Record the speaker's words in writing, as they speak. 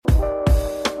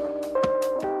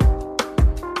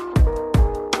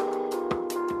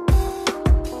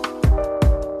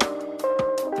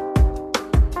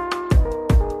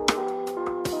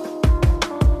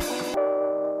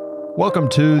Welcome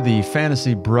to the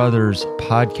Fantasy Brothers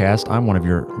podcast. I'm one of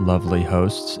your lovely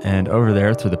hosts, and over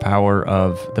there, through the power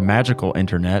of the magical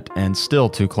internet and still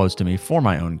too close to me for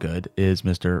my own good, is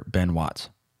Mr. Ben Watts.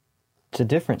 It's a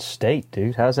different state,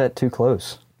 dude. How's that too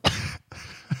close?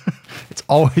 It's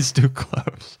always too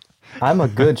close. I'm a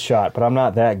good shot, but I'm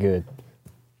not that good.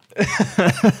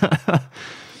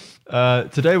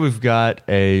 Today we've got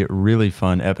a really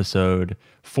fun episode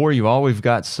for you all. We've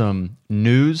got some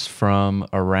news from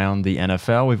around the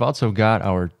NFL. We've also got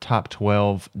our top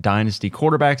 12 Dynasty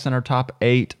quarterbacks and our top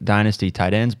 8 Dynasty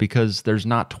tight ends, because there's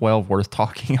not 12 worth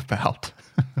talking about.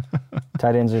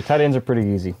 Tight ends are pretty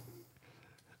easy.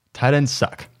 Tight ends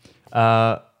suck.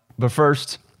 But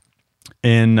first,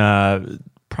 in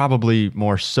probably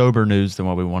more sober news than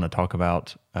what we want to talk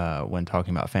about when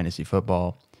talking about fantasy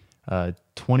football,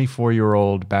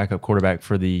 24-year-old backup quarterback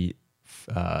for the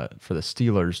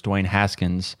Steelers, Dwayne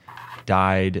Haskins,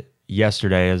 died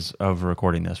yesterday as of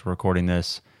recording this. We're recording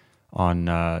this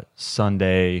on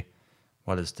Sunday.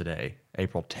 What is today?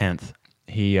 April 10th.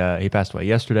 He passed away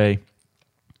yesterday.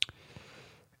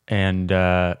 And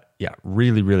yeah,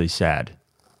 really, really sad.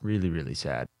 Really, really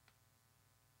sad.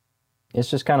 It's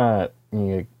just kind of,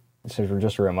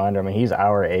 just a reminder. I mean, he's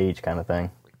our age kind of thing.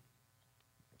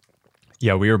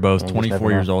 Yeah, we were both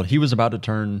 24 years old. He was about to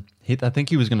turn, I think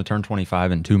he was going to turn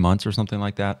 25 in 2 months or something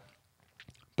like that.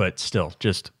 But still,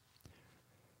 just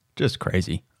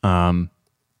crazy. And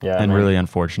really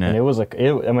unfortunate. And it was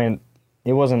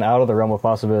it wasn't out of the realm of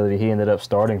possibility he ended up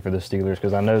starting for the Steelers,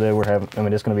 because I know they were it's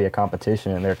going to be a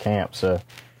competition in their camp. So,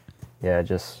 yeah,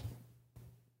 it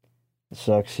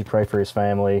sucks. You pray for his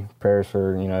family, prayers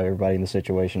for, everybody in the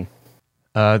situation.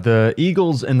 The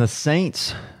Eagles and the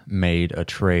Saints made a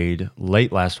trade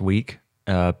late last week,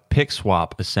 pick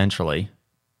swap essentially.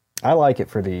 I like it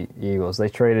for the Eagles. They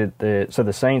traded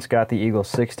the Saints got the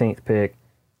Eagles' 16th pick,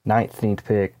 19th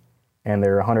pick, and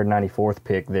their 194th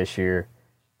pick this year.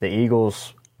 The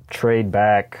Eagles trade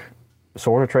back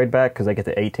because they get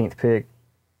the 18th pick,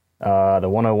 the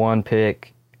 101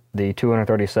 pick, the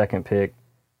 232nd pick,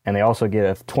 and they also get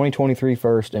a 2023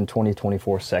 first and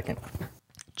 2024 second.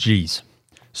 Jeez.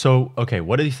 So, okay,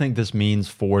 what do you think this means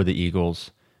for the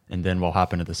Eagles? And then we'll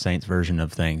hop into the Saints version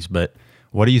of things. But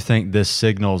what do you think this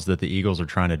signals that the Eagles are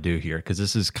trying to do here? Because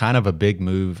this is kind of a big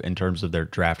move in terms of their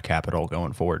draft capital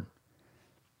going forward.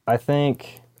 I feel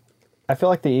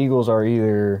like the Eagles are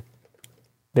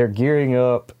they're gearing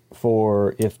up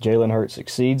for, if Jalen Hurts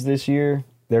succeeds this year,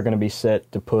 they're going to be set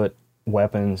to put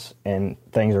weapons and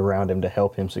things around him to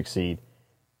help him succeed.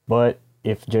 But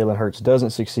if Jalen Hurts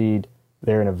doesn't succeed,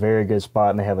 they're in a very good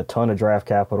spot, and they have a ton of draft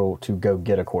capital to go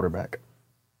get a quarterback.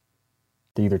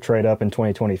 To either trade up in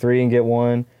 2023 and get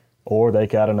one, or they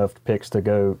got enough picks to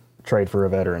go trade for a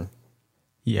veteran.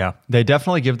 Yeah, they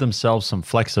definitely give themselves some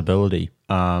flexibility.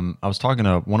 I was talking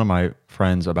to one of my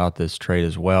friends about this trade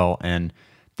as well, and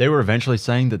they were eventually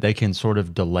saying that they can sort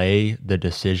of delay the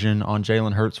decision on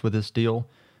Jalen Hurts with this deal,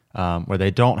 where they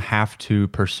don't have to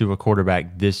pursue a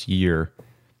quarterback this year.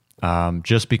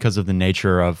 Just because of the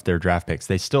nature of their draft picks.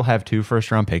 They still have 2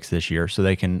 first-round picks this year, so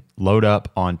they can load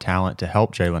up on talent to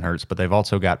help Jalen Hurts, but they've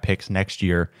also got picks next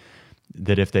year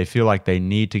that if they feel like they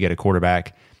need to get a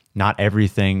quarterback, not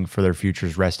everything for their future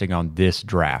is resting on this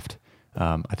draft.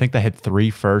 I think they had 3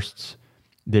 firsts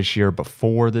this year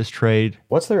before this trade.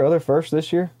 What's their other first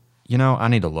this year? I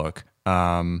need to look.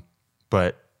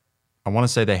 But I want to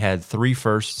say they had 3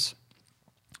 firsts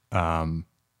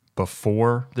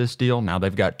before this deal. Now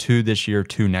they've got 2 this year,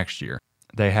 2 next year.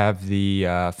 They have the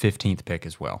 15th pick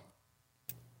as well.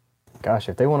 Gosh,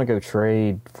 if they want to go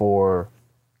trade for...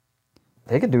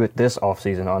 They could do it this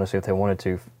offseason, honestly, if they wanted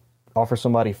to. Offer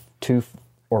somebody 2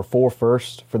 or 4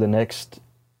 firsts for the next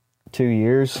 2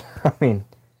 years. I mean,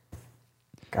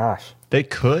 gosh. They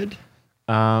could.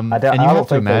 I don't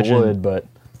think they would, but...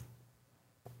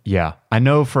 Yeah, I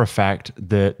know for a fact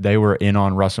that they were in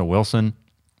on Russell Wilson,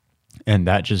 and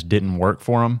that just didn't work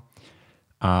for them.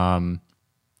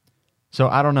 So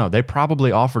I don't know. They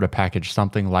probably offered a package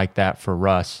something like that for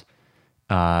Russ,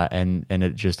 and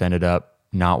it just ended up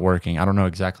not working. I don't know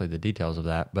exactly the details of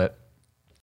that, but...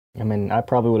 I mean, I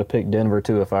probably would have picked Denver,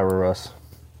 too, if I were Russ.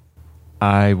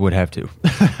 I would have to.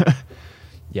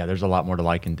 Yeah, there's a lot more to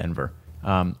like in Denver.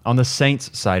 On the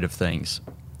Saints side of things,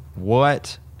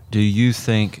 what do you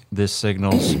think this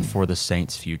signals for the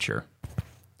Saints' future?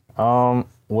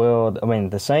 Well, I mean,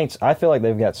 the Saints, I feel like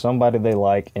they've got somebody they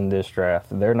like in this draft.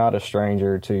 They're not a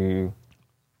stranger to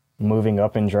moving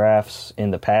up in drafts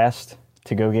in the past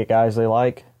to go get guys they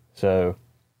like. So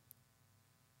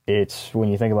it's, when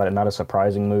you think about it, not a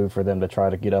surprising move for them to try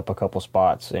to get up a couple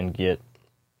spots and get...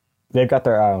 They've got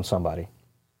their eye on somebody.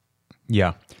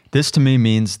 Yeah. This to me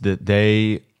means that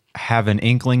they have an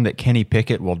inkling that Kenny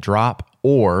Pickett will drop,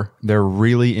 or they're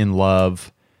really in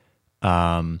love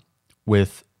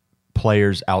with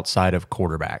players outside of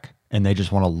quarterback, and they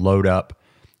just want to load up.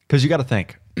 Because you got to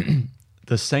think,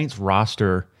 the Saints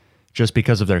roster, just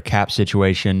because of their cap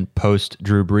situation post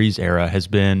Drew Brees era, has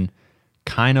been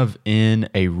kind of in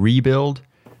a rebuild.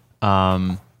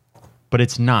 But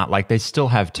it's not like they still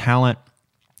have talent.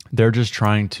 They're just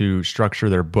trying to structure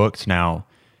their books now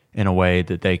in a way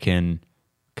that they can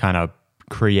kind of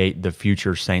create the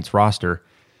future Saints roster.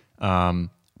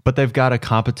 But they've got a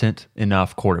competent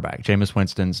enough quarterback. Jameis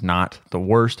Winston's not the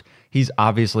worst. He's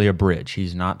obviously a bridge.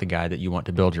 He's not the guy that you want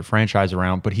to build your franchise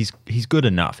around, but he's good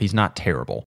enough. He's not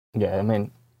terrible. Yeah, I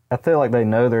mean, I feel like they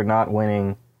know they're not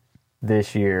winning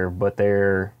this year, but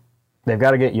they've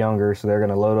got to get younger, so they're going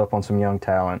to load up on some young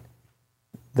talent.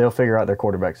 They'll figure out their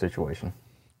quarterback situation.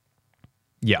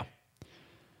 Yeah.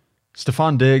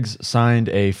 Stephon Diggs signed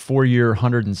a 4-year,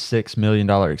 $106 million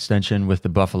extension with the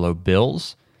Buffalo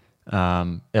Bills.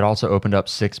 It also opened up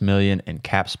 $6 million in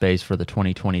cap space for the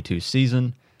 2022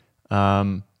 season.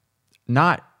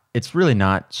 It's really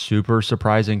not super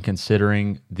surprising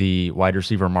considering the wide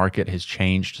receiver market has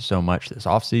changed so much this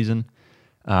offseason.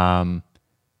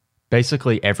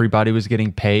 Basically, everybody was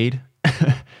getting paid.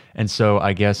 And so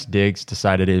I guess Diggs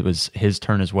decided it was his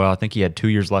turn as well. I think he had 2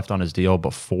 years left on his deal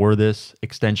before this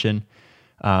extension.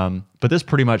 But this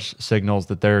pretty much signals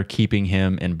that they're keeping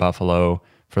him in Buffalo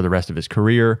for the rest of his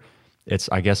career. It's,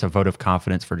 I guess, a vote of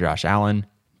confidence for Josh Allen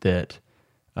that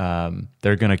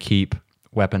they're going to keep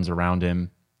weapons around him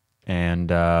and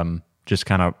just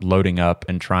kind of loading up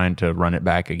and trying to run it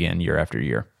back again year after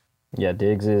year. Yeah,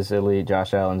 Diggs is elite.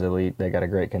 Josh Allen's elite. They got a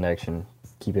great connection.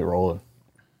 Keep it rolling.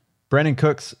 Brandon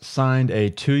Cooks signed a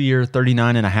 2-year,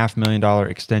 $39.5 million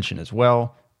extension as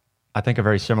well. I think a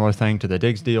very similar thing to the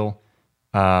Diggs deal.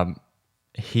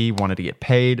 He wanted to get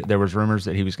paid. There was rumors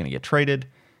that he was going to get traded.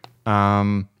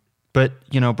 But,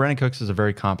 Brandon Cooks is a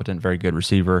very competent, very good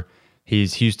receiver.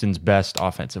 He's Houston's best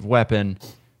offensive weapon.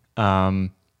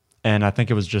 And I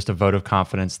think it was just a vote of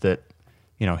confidence that,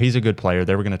 he's a good player.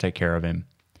 They were going to take care of him.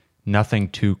 Nothing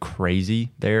too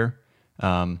crazy there.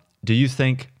 Do you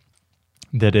think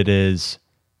that it is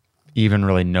even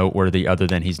really noteworthy other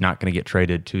than he's not going to get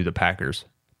traded to the Packers?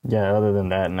 Yeah, other than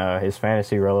that, no. His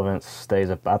fantasy relevance stays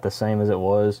about the same as it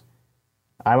was.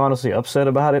 I'm honestly upset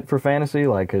about it for fantasy,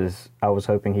 because I was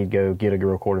hoping he'd go get a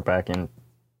real quarterback and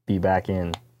be back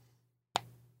in.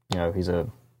 He's a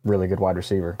really good wide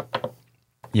receiver.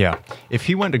 Yeah. If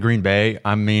he went to Green Bay,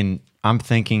 I'm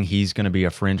thinking he's going to be a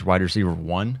fringe wide receiver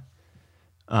 1.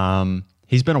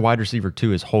 He's been a wide receiver 2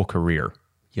 his whole career,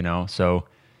 so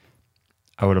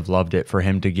I would have loved it for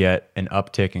him to get an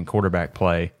uptick in quarterback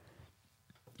play.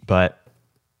 But,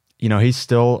 he's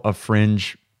still a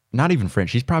fringe, not even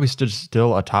fringe. He's probably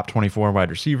still a top 24 wide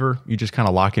receiver. You just kind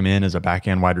of lock him in as a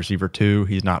back-end wide receiver 2.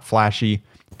 He's not flashy,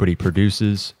 but he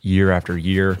produces year after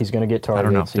year. He's going to get targets. I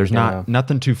don't know. There's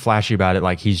nothing too flashy about it.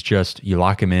 Like, he's just, you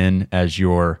lock him in as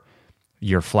your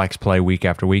flex play week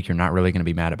after week. You're not really going to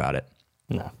be mad about it.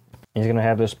 No. He's going to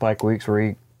have those spike weeks where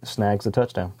he snags the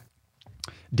touchdown.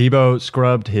 Debo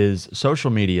scrubbed his social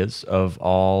medias of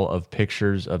all of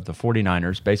pictures of the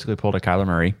 49ers, basically pulled a Kyler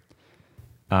Murray.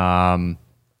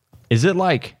 Is it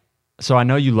so I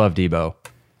know you love Debo.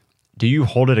 Do you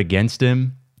hold it against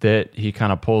him that he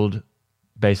kind of pulled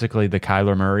basically the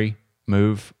Kyler Murray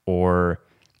move, or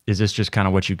is this just kind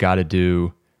of what you got to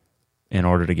do in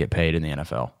order to get paid in the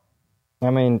NFL?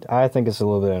 I think it's a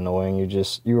little bit annoying.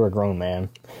 You're a grown man.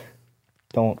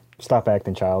 Don't stop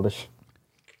acting childish.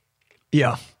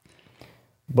 Yeah.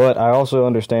 But I also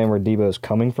understand where Debo's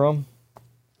coming from.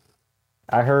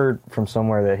 I heard from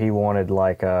somewhere that he wanted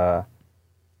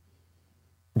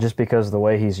just because of the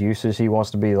way he's used, he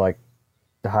wants to be the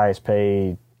highest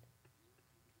paid,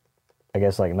 I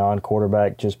guess,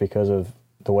 non-quarterback, just because of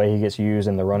the way he gets used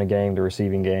in the running game, the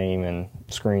receiving game, and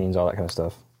screens, all that kind of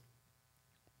stuff.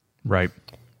 Right.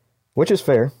 Which is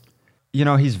fair.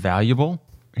 He's valuable.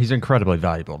 He's incredibly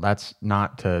valuable. That's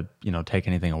not to, take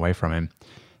anything away from him.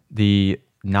 The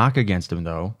knock against him,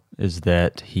 though, is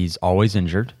that he's always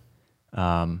injured,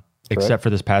 except for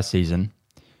this past season.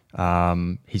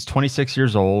 He's 26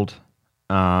 years old.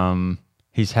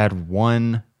 He's had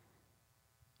one,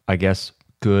 I guess,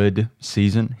 good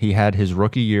season. He had his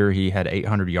rookie year. He had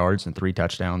 800 yards and 3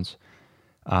 touchdowns.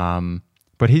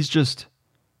 But he's just,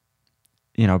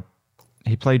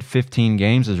 he played 15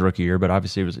 games his rookie year, but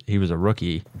obviously he was a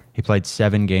rookie. He played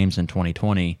 7 games in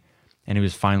 2020, and he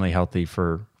was finally healthy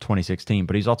for 2016.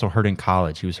 But he's also hurt in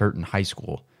college. He was hurt in high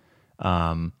school.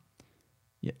 I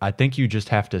think you just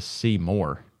have to see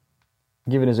more.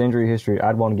 given his injury history,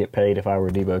 I'd want to get paid if I were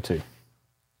Debo too.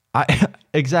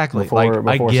 Exactly. Before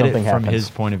I get it something from happens. his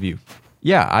point of view.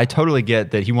 Yeah, I totally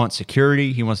get that he wants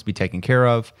security. He wants to be taken care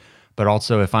of. But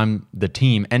also, if I'm the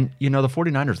team, and, the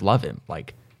 49ers love him.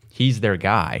 Like, he's their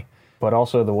guy. But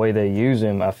also the way they use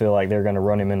him, I feel like they're going to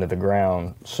run him into the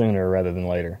ground sooner rather than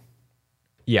later.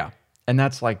 Yeah. And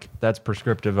that's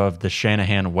prescriptive of the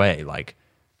Shanahan way. Like,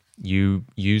 you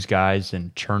use guys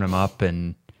and churn them up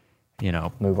and,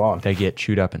 Move on. They get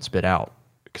chewed up and spit out,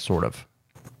 sort of.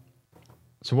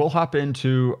 So we'll hop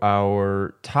into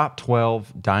our top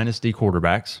 12 Dynasty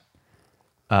quarterbacks.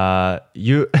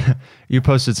 You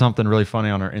posted something really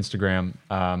funny on our Instagram.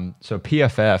 So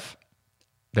PFF,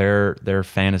 their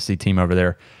fantasy team over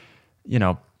there,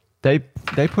 they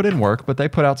put in work, but they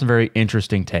put out some very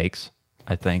interesting takes.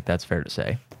 I think that's fair to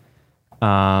say.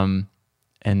 And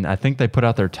I think they put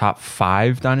out their top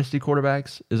 5 Dynasty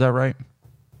quarterbacks. Is that right?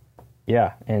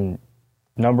 Yeah, and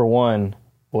number 1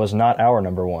 was not our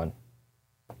number 1.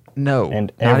 No,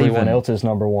 and not everyone even else's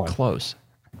number 1. Close.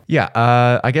 Yeah,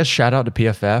 I guess shout out to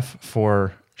PFF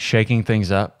for shaking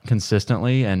things up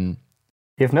consistently, and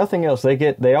if nothing else,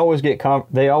 they always get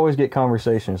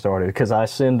conversation started because I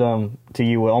send them to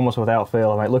you almost without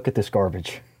fail. I'm like, look at this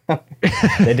garbage.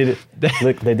 They did it.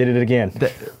 Look, they did it again.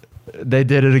 They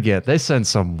did it again. They send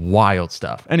some wild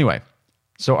stuff. Anyway,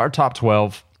 so our top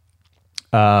 12.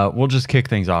 We'll just kick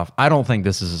things off. I don't think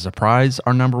this is a surprise.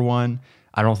 Our number 1.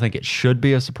 I don't think it should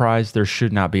be a surprise. There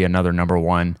should not be another number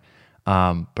 1.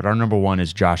 But our number 1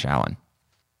 is Josh Allen.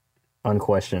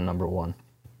 Unquestioned number 1.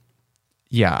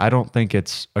 Yeah, I don't think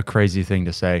it's a crazy thing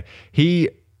to say. He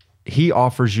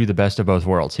offers you the best of both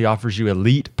worlds. He offers you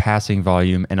elite passing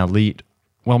volume and elite,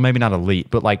 well, maybe not elite,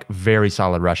 but like very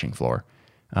solid rushing floor.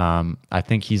 I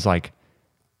think he's like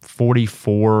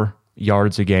 44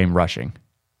 yards a game rushing.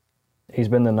 He's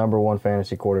been the number 1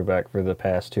 fantasy quarterback for the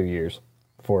past 2 years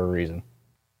for a reason.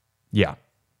 Yeah.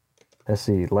 Let's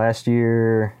see. Last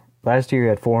year he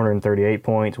had 438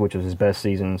 points, which was his best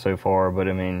season so far. But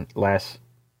I mean, last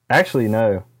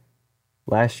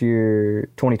year,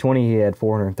 2020, he had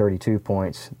 432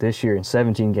 points. This year, in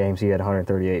 17 games, he had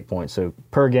 138 points. So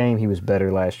per game, he was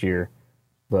better last year.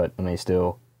 But I mean,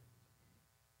 still,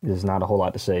 there's not a whole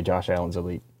lot to say. Josh Allen's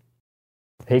elite.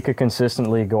 He could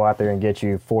consistently go out there and get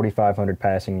you 4,500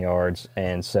 passing yards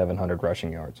and 700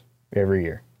 rushing yards every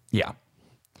year. Yeah.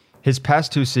 His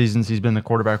past 2 seasons, he's been the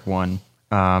quarterback 1.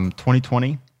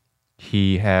 2020,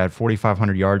 he had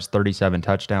 4,500 yards, 37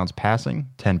 touchdowns passing,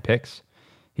 10 picks.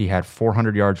 He had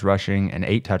 400 yards rushing and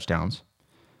 8 touchdowns.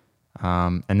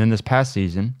 And then this past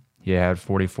season, he had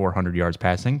 4,400 yards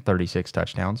passing, 36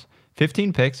 touchdowns,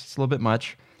 15 picks. It's a little bit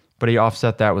much, but he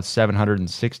offset that with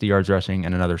 760 yards rushing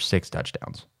and another 6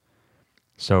 touchdowns.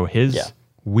 So his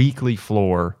weekly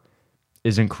floor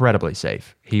is incredibly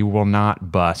safe. He will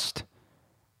not bust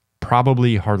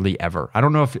probably hardly ever.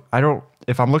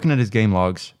 If I'm looking at his game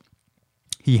logs,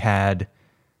 he had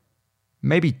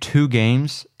maybe 2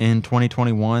 games in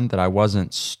 2021 that I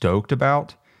wasn't stoked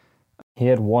about. He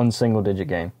had 1 single-digit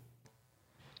game.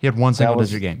 He had 1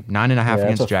 single-digit game, 9.5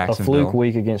 against Jacksonville. A fluke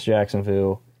week against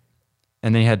Jacksonville.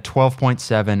 And then he had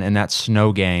 12.7 in that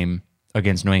snow game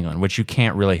against New England, which you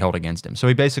can't really hold against him. So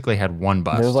he basically had 1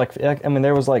 bust.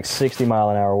 There was like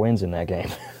 60-mile-an-hour winds in that game.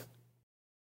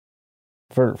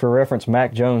 For reference,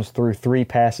 Mac Jones threw 3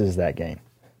 passes that game.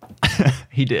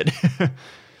 He did.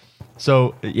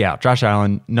 So, yeah, Josh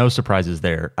Allen, no surprises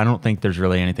there. I don't think there's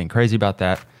really anything crazy about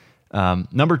that.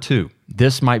 Number 2,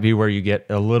 this might be where you get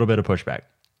a little bit of pushback.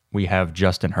 We have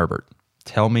Justin Herbert.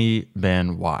 Tell me,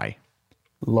 Ben, why?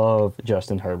 Love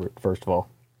Justin Herbert, first of all.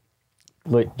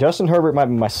 Look, Justin Herbert might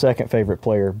be my second favorite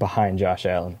player behind Josh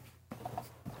Allen.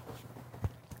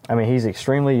 I mean, he's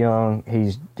extremely young.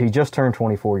 He just turned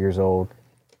 24 years old.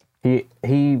 He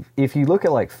if you look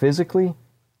at like physically,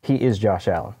 he is Josh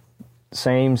Allen.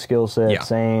 Same skill set,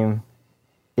 same.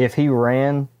 If he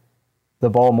ran the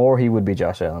ball more, he would be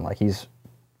Josh Allen. Like, he's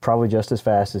probably just as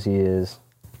fast as he is.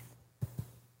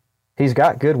 He's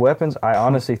got good weapons. I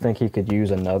honestly think he could use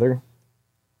another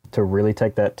to really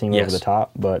take that team over the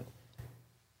top. But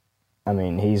I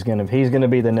mean, he's gonna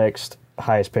be the next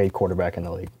highest paid quarterback in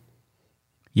the league.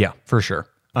 Yeah, for sure.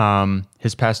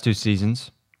 His past 2 seasons,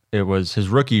 his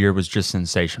rookie year was just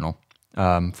sensational.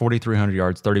 4,300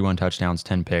 yards, 31 touchdowns,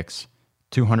 10 picks,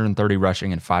 230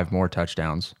 rushing, and 5 more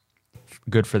touchdowns.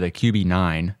 Good for the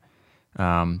QB9.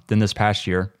 Then this past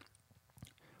year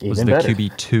was the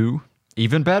QB2.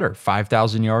 Even better,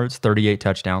 5,000 yards, 38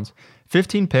 touchdowns,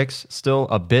 15 picks, still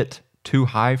a bit too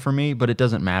high for me, but it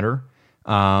doesn't matter.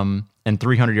 And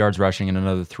 300 yards rushing and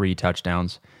another 3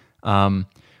 touchdowns.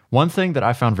 One thing that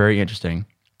I found very interesting,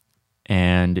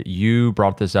 and you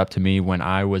brought this up to me when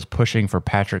I was pushing for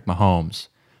Patrick Mahomes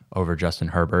over Justin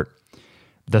Herbert.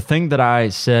 The thing that I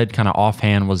said kind of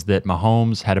offhand was that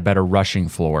Mahomes had a better rushing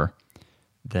floor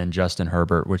than Justin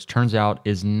Herbert, which turns out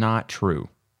is not true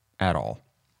at all.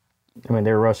 I mean,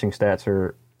 their rushing stats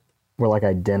were like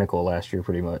identical last year,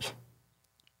 pretty much.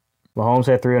 Mahomes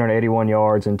had 381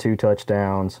 yards and 2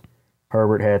 touchdowns.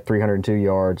 Herbert had 302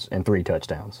 yards and 3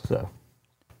 touchdowns.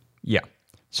 Yeah.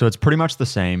 So it's pretty much the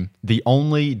same. The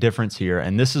only difference here,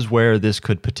 and this is where this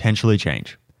could potentially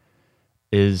change,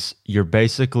 is you're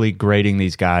basically grading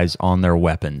these guys on their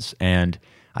weapons. And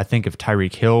I think if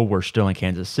Tyreek Hill were still in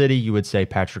Kansas City, you would say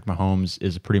Patrick Mahomes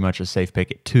is pretty much a safe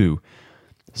pick at 2.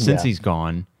 Since he's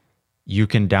gone, you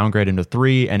can downgrade him to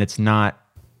 3, and it's not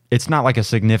like a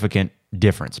significant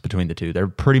difference between the two. They're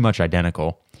pretty much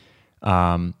identical.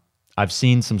 I've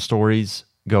seen some stories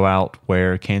go out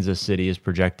where Kansas City is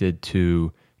projected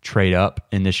to trade up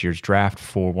in this year's draft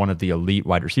for one of the elite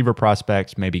wide receiver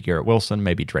prospects, maybe Garrett Wilson,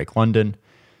 maybe Drake London.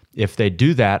 If they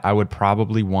do that, I would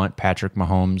probably want Patrick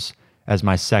Mahomes as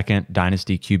my second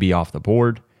Dynasty QB off the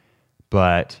board.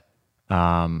 But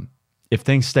if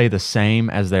things stay the same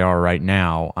as they are right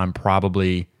now, I'm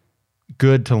probably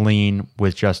good to lean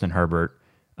with Justin Herbert.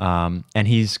 And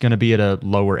he's going to be at a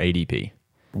lower ADP.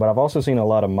 But I've also seen a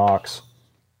lot of mocks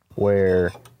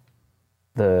where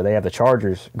they have the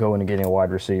Chargers going and getting a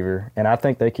wide receiver, and I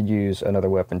think they could use another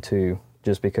weapon too,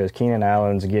 just because Keenan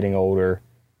Allen's getting older.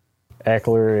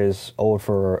 Eckler is old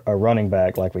for a running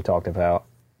back, like we talked about.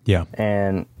 Yeah.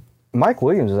 And Mike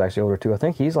Williams is actually older too. I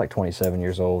think he's like 27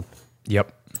 years old.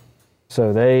 Yep.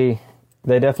 So they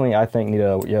definitely, I think, need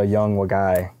a young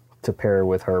guy to pair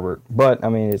with Herbert. But, I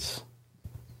mean, it's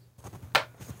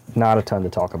not a ton to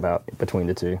talk about between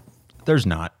the two. There's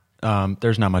not.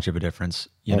 There's not much of a difference.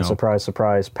 You know, surprise,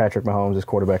 surprise, Patrick Mahomes is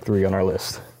quarterback 3 on our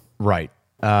list. Right.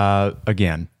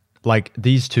 Again, like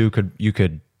these two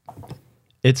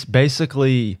it's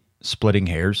basically splitting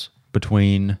hairs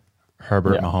between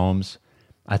Herbert and Mahomes.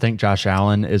 I think Josh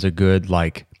Allen is a good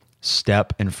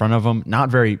step in front of him.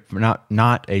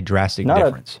 Not a drastic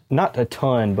difference. Not a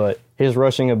ton, but his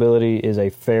rushing ability is a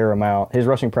fair amount. His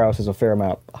rushing prowess is a fair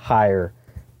amount higher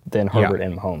than Herbert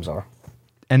and Mahomes are.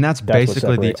 And that's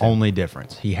basically the only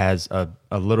difference. He has a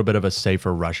little bit of a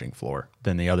safer rushing floor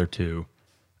than the other two.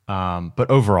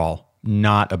 But overall,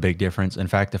 not a big difference. In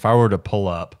fact, if I were to pull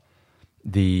up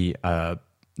the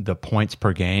points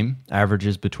per game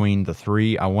averages between the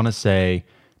three, I want to say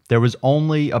there was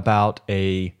only about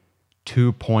a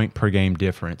 2 point per game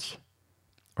difference,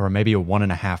 or maybe a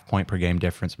 1.5 point per game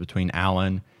difference between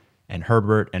Allen and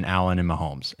Herbert and Allen and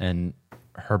Mahomes. And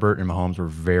Herbert and Mahomes were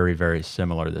very, very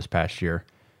similar this past year.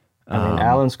 I mean,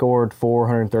 Allen scored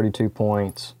 432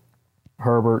 points.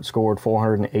 Herbert scored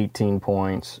 418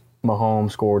 points.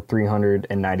 Mahomes scored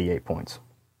 398 points.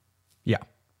 Yeah.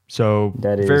 So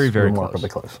that is very, very remarkably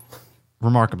close.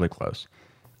 Remarkably close.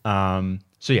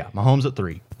 So yeah, Mahomes at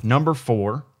 3. Number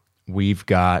 4, we've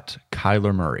got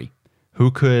Kyler Murray, who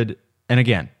could, and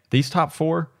again, these top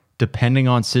 4, depending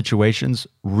on situations,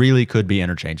 really could be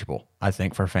interchangeable, I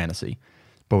think, for fantasy.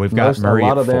 But we've got Murray at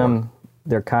 4. A lot of them,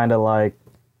 they're kind of like,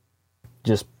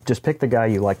 just pick the guy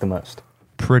you like the most.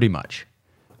 Pretty much.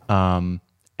 And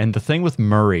the thing with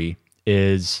Murray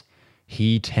is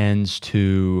he tends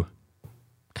to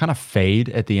kind of fade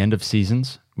at the end of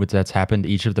seasons, which that's happened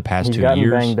each of the past 2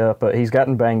 years. He's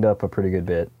gotten banged up a pretty good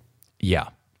bit. Yeah.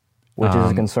 Which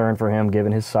is a concern for him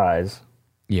given his size.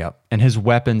 Yeah. And his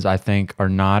weapons, I think, are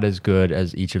not as good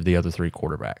as each of the other 3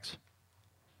 quarterbacks.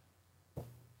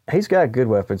 He's got good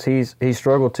weapons. He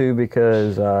struggled too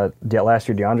because last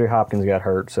year DeAndre Hopkins got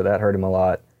hurt, so that hurt him a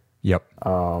lot. Yep.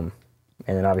 And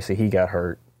then obviously he got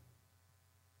hurt.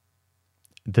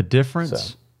 The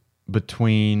difference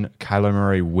between Kyler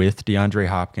Murray with DeAndre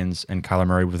Hopkins and Kyler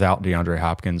Murray without DeAndre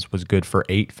Hopkins was good for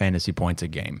 8 fantasy points a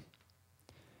game.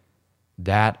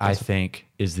 That, I think,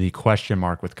 is the question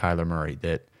mark with Kyler Murray,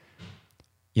 that,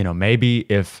 you know, maybe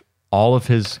if all of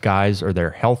his guys are there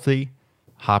healthy,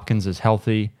 Hopkins is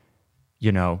healthy,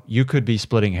 you know, you could be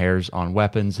splitting hairs on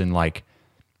weapons and, like,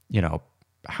 you know,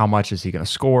 how much is he going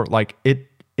to score? Like,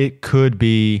 it could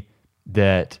be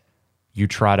that you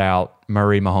trot out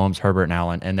Murray, Mahomes, Herbert, and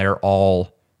Allen, and they're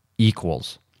all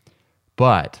equals.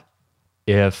 But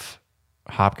if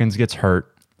Hopkins gets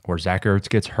hurt or Zach Ertz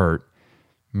gets hurt,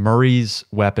 Murray's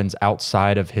weapons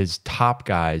outside of his top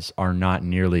guys are not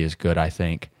nearly as good, I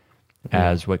think,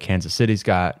 as what Kansas City's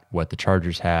got, what the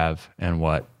Chargers have, and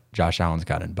what Josh Allen's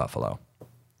got in Buffalo.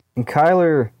 And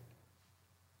Kyler,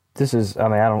 I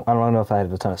don't know if I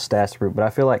had a ton of stats to prove, but I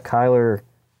feel like Kyler,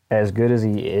 as good as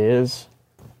he is,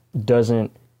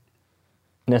 doesn't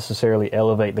necessarily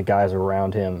elevate the guys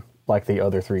around him like the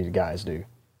other three guys do.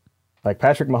 Like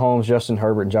Patrick Mahomes, Justin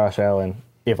Herbert, and Josh Allen,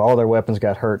 if all their weapons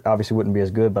got hurt, obviously wouldn't be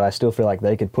as good, but I still feel like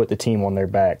they could put the team on their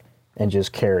back and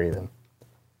just carry them.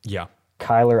 Yeah.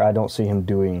 Kyler, I don't see him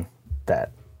doing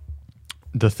that.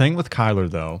 The thing with Kyler,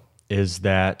 though, is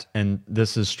that, and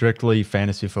this is strictly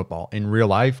fantasy football, in real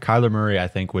life, Kyler Murray, I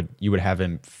think you would have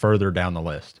him further down the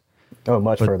list. Oh,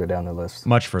 much further down the list.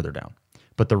 Much further down.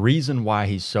 But the reason why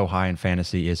he's so high in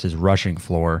fantasy is his rushing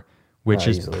floor, which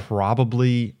is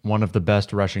probably one of the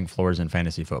best rushing floors in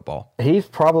fantasy football. He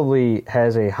probably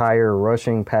has a higher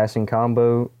rushing passing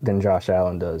combo than Josh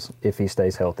Allen does if he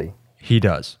stays healthy. He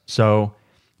does. So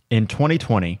in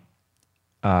 2020...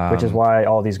 which is why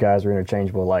all these guys are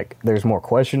interchangeable. Like, there's more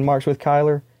question marks with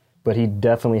Kyler, but he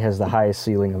definitely has the highest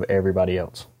ceiling of everybody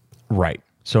else. Right.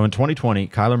 So in 2020,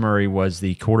 Kyler Murray was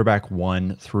the quarterback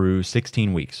 1 through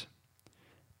 16 weeks.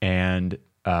 And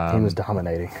he was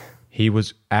dominating. He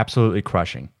was absolutely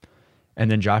crushing.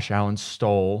 And then Josh Allen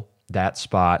stole that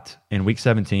spot in week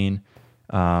 17.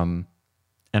 And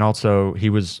also,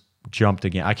 he was jumped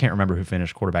again. I can't remember who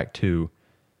finished quarterback 2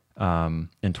 in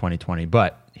 2020.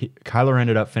 But Kyler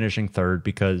ended up finishing 3rd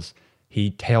because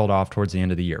he tailed off towards the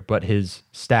end of the year. But his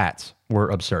stats were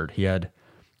absurd. He had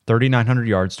 3,900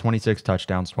 yards, 26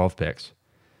 touchdowns, 12 picks.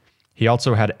 He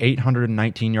also had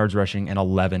 819 yards rushing and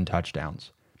 11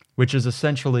 touchdowns, which is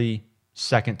essentially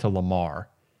second to Lamar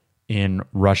in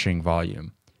rushing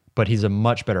volume. But he's a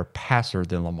much better passer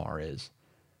than Lamar is.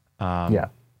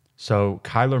 So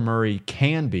Kyler Murray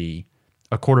can be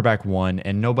a quarterback 1,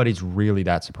 and nobody's really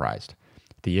that surprised.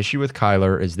 The issue with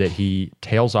Kyler is that he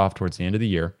tails off towards the end of the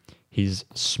year. He's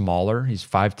smaller. He's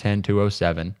 5'10",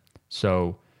 207.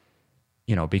 So,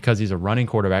 because he's a running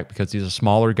quarterback, because he's a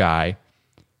smaller guy,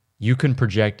 you can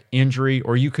project injury,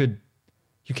 or you can't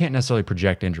necessarily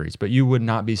project injuries, but you would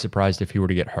not be surprised if he were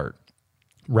to get hurt.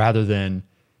 Rather than,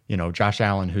 Josh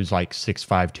Allen, who's like 6'5",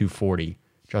 240,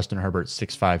 Justin Herbert,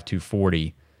 6'5",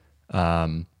 240,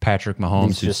 Patrick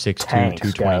Mahomes, who's 6'2",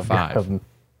 225.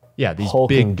 Yeah, these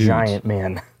big dudes. Giant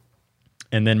man.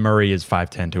 And then Murray is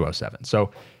 5'10", 207. So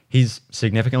he's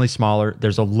significantly smaller.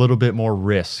 There's a little bit more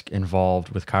risk involved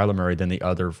with Kyler Murray than the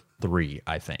other 3,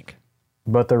 I think.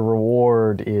 But the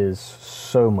reward is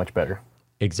so much better.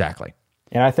 Exactly.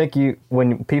 And I think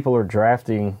when people are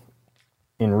drafting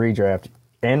in redraft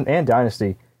and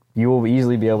Dynasty, you will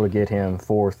easily be able to get him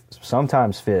 4th,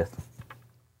 sometimes 5th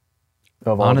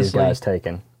of all these guys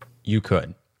taken. You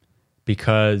could.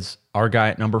 Because our guy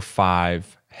at number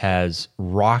 5 has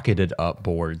rocketed up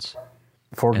boards.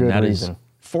 For good reason.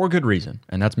 For good reason.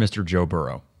 And that's Mr. Joe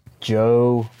Burrow.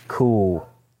 Joe Cool.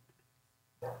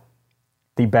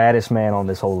 The baddest man on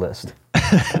this whole list.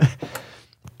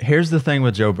 Here's the thing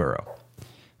with Joe Burrow.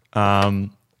 I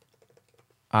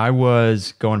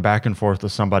was going back and forth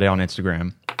with somebody on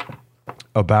Instagram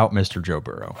about Mr. Joe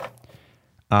Burrow.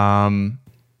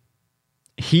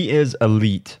 He is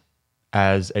elite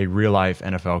as a real-life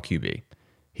NFL QB.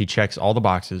 He checks all the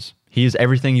boxes. He is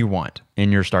everything you want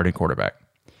in your starting quarterback.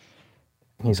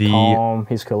 He's calm.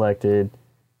 He's collected.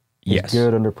 He's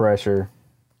good under pressure.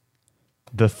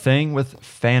 The thing with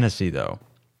fantasy, though,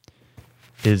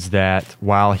 is that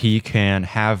while he can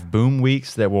have boom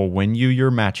weeks that will win you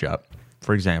your matchup,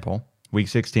 for example, week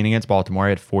 16 against Baltimore,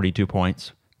 he had 42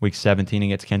 points. Week 17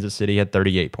 against Kansas City, he had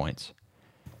 38 points.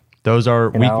 Those are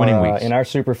week-winning weeks. In our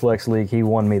Superflex League, he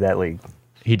won me that league.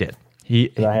 He did.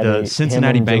 The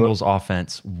Cincinnati Bengals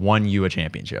offense won you a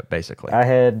championship, basically. I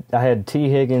had T.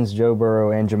 Higgins, Joe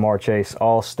Burrow, and Jamar Chase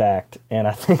all stacked, and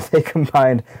I think they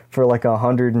combined for like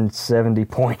 170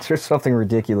 points or something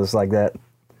ridiculous like that.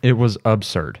 It was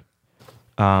absurd.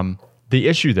 The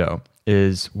issue, though,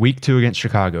 is week 2 against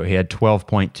Chicago, he had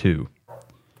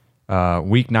 12.2.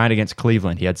 Week 9 against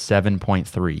Cleveland, he had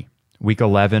 7.3. Week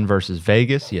 11 versus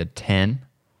Vegas, he had 10.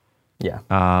 Yeah.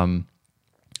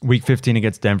 Week 15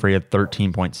 against Denver, he had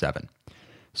 13.7.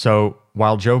 So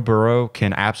while Joe Burrow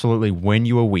can absolutely win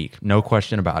you a week, no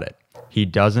question about it, he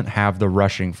doesn't have the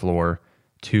rushing floor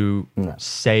to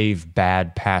save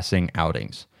bad passing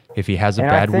outings. If he has a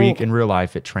bad week in real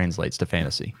life, it translates to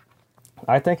fantasy.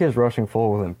 I think his rushing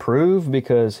floor will improve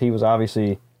because he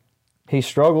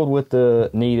struggled with the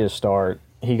knee to start.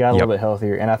 He got a little bit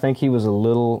healthier, and I think he was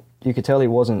you could tell he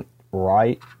wasn't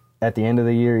right at the end of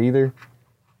the year either.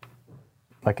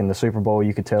 Like in the Super Bowl,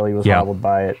 you could tell he was hobbled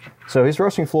by it. So his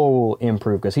rushing floor will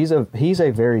improve because he's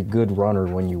a very good runner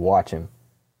when you watch him.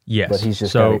 Yes, but he's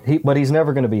just but he's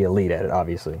never going to be elite at it,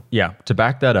 obviously. Yeah, to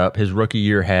back that up, his rookie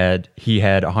year he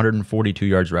had 142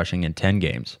 yards rushing in 10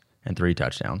 games and 3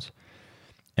 touchdowns,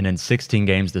 and in 16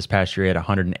 games this past year he had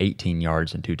 118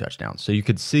 yards and 2 touchdowns. So you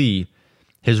could see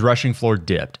his rushing floor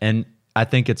dipped. And I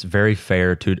think it's very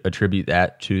fair to attribute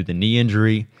that to the knee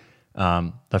injury.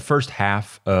 The first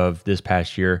half of this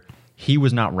past year, he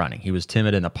was not running. He was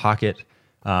timid in the pocket.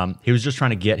 He was just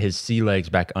trying to get his sea legs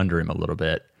back under him a little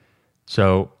bit.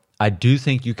 So I do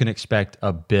think you can expect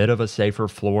a bit of a safer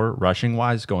floor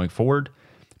rushing-wise going forward,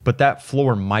 but that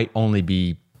floor might only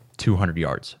be 200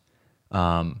 yards.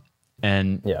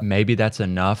 Maybe that's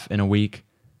enough in a week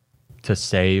to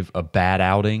save a bad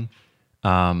outing.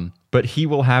 But he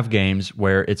will have games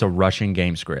where it's a rushing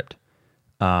game script.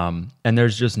 And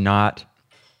there's just not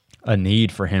a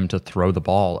need for him to throw the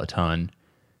ball a ton.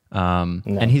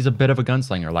 And he's a bit of a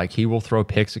gunslinger. Like, he will throw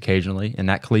picks occasionally. In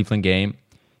that Cleveland game,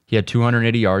 he had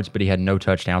 280 yards, but he had no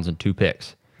touchdowns and 2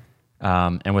 picks.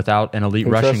 And without an elite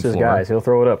rushing trusts his floor, guys. He'll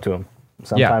throw it up to him.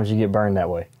 Sometimes you get burned that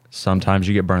way. Sometimes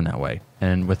you get burned that way.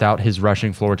 And without his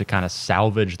rushing floor to kind of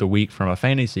salvage the week from a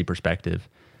fantasy perspective,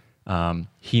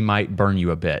 he might burn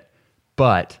you a bit.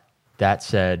 But that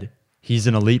said, he's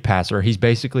an elite passer. He's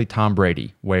basically Tom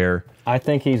Brady, where I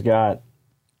think he's got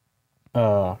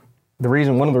one of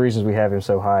the reasons we have him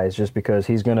so high is just because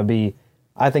he's going to be.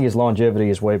 I think his longevity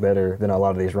is way better than a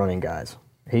lot of these running guys.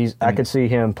 I could see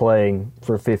him playing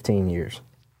for 15 years.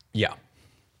 Yeah,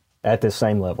 at this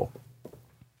same level.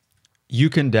 You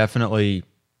can definitely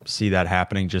see that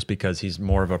happening just because he's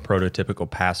more of a prototypical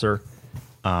passer.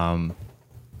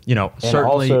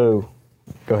 Certainly. Also,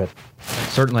 go ahead.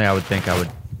 Certainly, I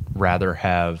would rather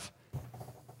have.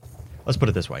 Let's put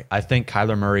it this way: I think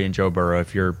Kyler Murray and Joe Burrow,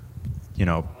 if you're,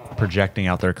 projecting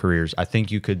out their careers, I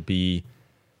think you could be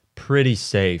pretty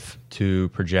safe to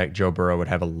project Joe Burrow would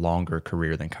have a longer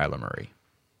career than Kyler Murray.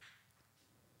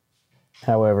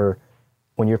 However,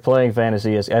 when you're playing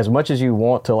fantasy, as much as you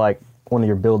want to, like, when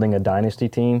you're building a dynasty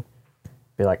team,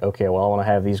 be like, okay, well, I want to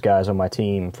have these guys on my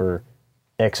team for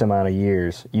X amount of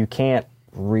years. You can't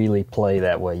really play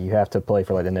that way. You have to play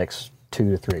for like the next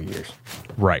 2 to 3 years.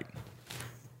 Right.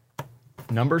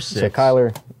 Number 6. So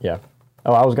Kyler, yeah.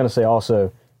 Oh, I was going to say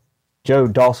also, Joe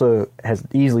Dalso has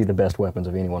easily the best weapons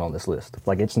of anyone on this list.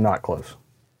 Like, it's not close.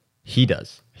 He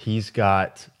does. He's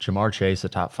got Jamar Chase, a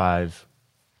top 5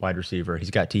 wide receiver. He's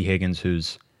got T. Higgins,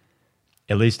 who's,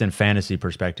 at least in fantasy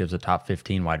perspectives, a top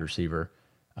 15 wide receiver.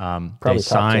 Probably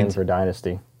top 10 for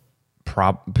Dynasty.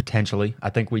 Potentially.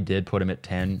 I think we did put him at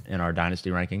 10 in our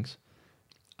Dynasty rankings.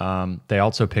 They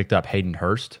also picked up Hayden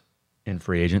Hurst in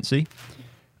free agency.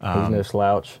 He's no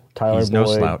slouch. Tyler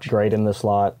Boyd, great in the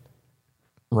slot.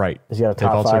 Right. He's got a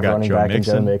top 5 running back in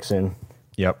Joe Mixon.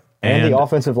 Yep. And the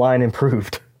offensive line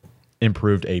improved.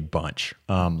 Improved a bunch.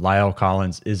 Lyle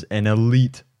Collins is an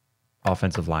elite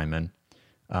offensive lineman.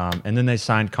 And then they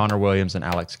signed Connor Williams and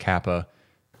Alex Kappa,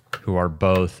 who are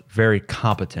both very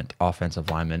competent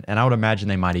offensive linemen. And I would imagine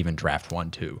they might even draft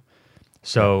one too.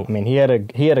 So I mean, he had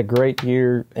a great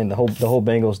year, and the whole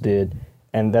Bengals did.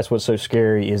 And that's what's so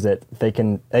scary is that they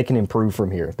can improve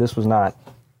from here. This was not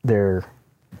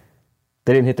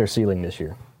they didn't hit their ceiling this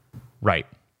year. Right.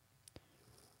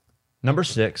 Number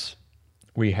 6,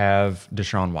 we have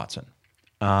Deshaun Watson.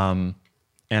 And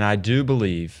I do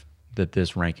believe that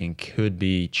this ranking could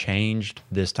be changed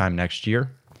this time next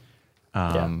year.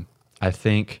 I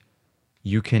think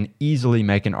you can easily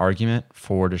make an argument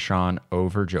for Deshaun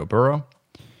over Joe Burrow.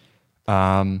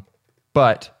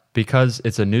 But because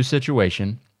it's a new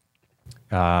situation,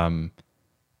 and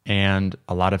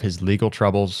a lot of his legal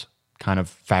troubles kind of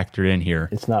factored in here.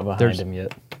 It's not behind him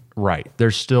yet. Right.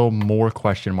 There's still more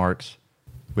question marks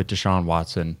with Deshaun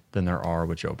Watson than there are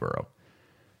with Joe Burrow.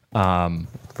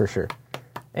 For sure.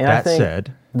 And that I think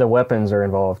said, the weapons are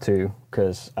involved too,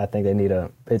 because I think they need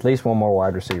at least one more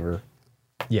wide receiver.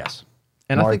 Yes.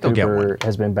 And Amari I think they'll Cooper get one.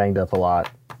 Has been banged up a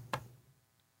lot.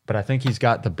 But I think he's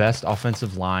got the best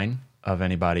offensive line of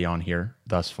anybody on here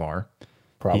thus far.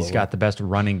 Probably. He's got the best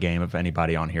running game of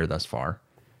anybody on here thus far.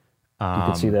 You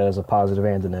can see that as a positive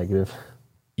and a negative.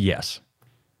 Yes.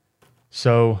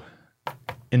 So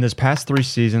in this past 3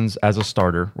 seasons as a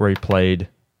starter, where he played,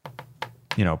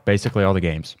 basically all the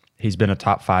games, he's been a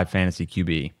top 5 fantasy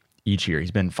QB each year. He's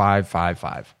been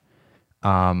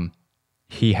 5-5-5.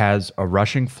 He has a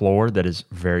rushing floor that is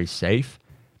very safe.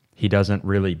 He doesn't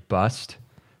really bust.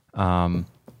 But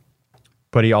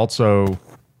he also,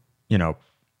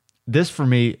 this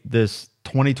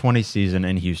 2020 season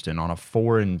in Houston on a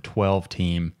 4-12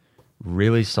 team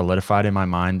really solidified in my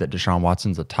mind that Deshaun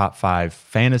Watson's a top 5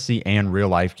 fantasy and real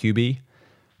life QB.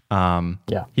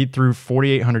 He threw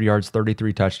 4,800 yards,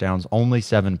 33 touchdowns, only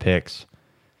 7 picks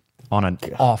on an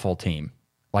awful team,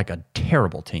 like a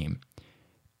terrible team.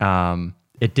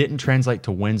 It didn't translate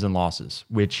to wins and losses,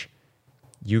 which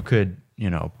you could,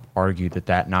 argue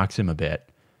that knocks him a bit.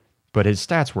 but his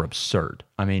stats were absurd.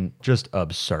 I mean, just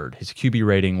absurd. His QB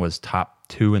rating was top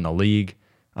 2 in the league.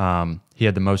 He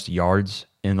had the most yards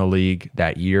in the league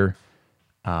that year.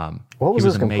 What was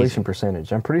his completion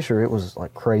percentage? I'm pretty sure it was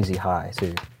like crazy high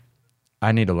too.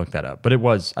 I need to look that up, but it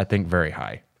was, I think, very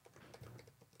high.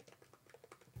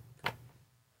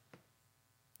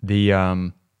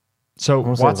 So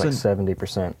Watson, like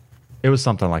 70%. It was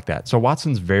something like that. So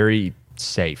Watson's very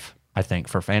safe, I think,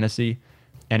 for fantasy.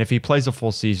 And if he plays a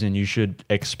full season, you should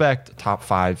expect top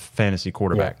 5 fantasy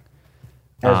quarterback.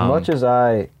 Yeah. As much as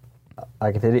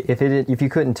if you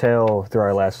couldn't tell through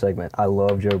our last segment, I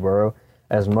love Joe Burrow.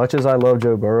 As much as I love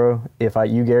Joe Burrow, if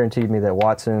you guaranteed me that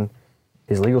Watson,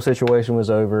 his legal situation was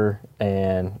over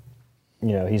and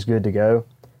he's good to go,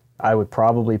 I would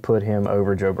probably put him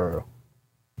over Joe Burrow.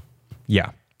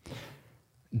 Yeah.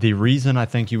 The reason I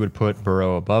think you would put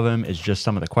Burrow above him is just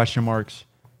some of the question marks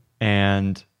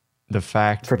and the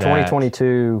fact for that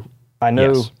 2022, I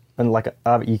know, yes. And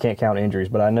you can't count injuries,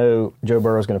 but I know Joe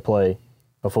Burrow's going to play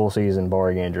a full season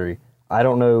barring injury. I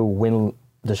don't know when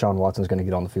Deshaun Watson's going to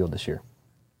get on the field this year.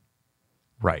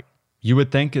 Right. You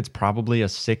would think it's probably a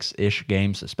 6-ish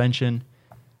game suspension,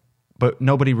 but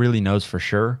nobody really knows for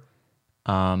sure.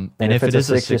 And if it is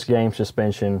a 6-ish game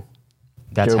suspension,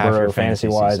 that's Joe half Burrow, your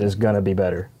fantasy-wise, is going to be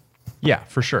better. Yeah,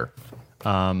 for sure.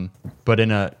 But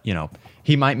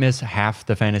he might miss half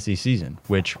the fantasy season,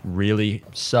 which really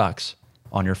sucks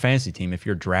on your fantasy team if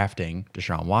you're drafting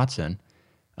Deshaun Watson.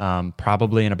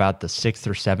 Probably in about the 6th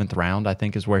or 7th round, I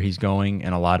think, is where he's going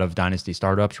in a lot of Dynasty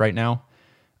startups right now,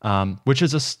 which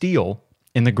is a steal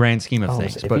in the grand scheme of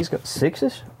things. If he's got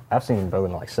 6-ish, I've seen him go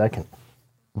in like 2nd.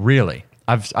 Really?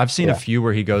 I've seen a few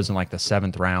where he goes in like the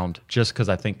 7th round just because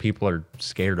I think people are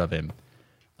scared of him.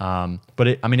 But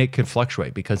it could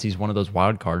fluctuate because he's one of those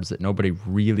wild cards that nobody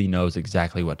really knows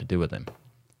exactly what to do with him.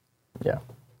 Yeah.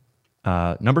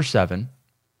 Number 7,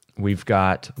 we've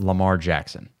got Lamar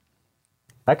Jackson.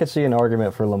 I could see an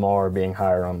argument for Lamar being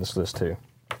higher on this list too.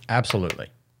 Absolutely,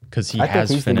 because I think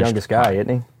he's the youngest guy, isn't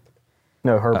he?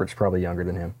 No, Herbert's probably younger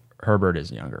than him. Herbert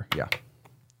is younger, yeah.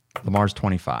 Lamar's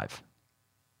 25.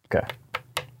 Okay.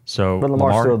 So, but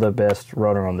Lamar's still the best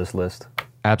runner on this list.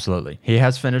 Absolutely. He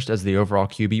has finished as the overall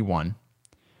QB1.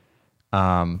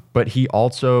 But he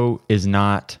also is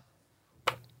not,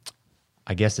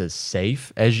 I guess, as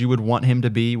safe as you would want him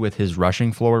to be with his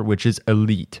rushing floor, which is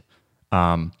elite.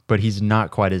 But he's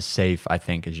not quite as safe, I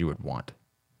think, as you would want.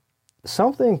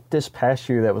 Something this past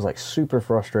year that was like super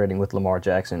frustrating with Lamar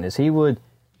Jackson is he would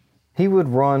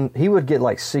get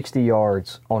like 60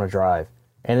 yards on a drive,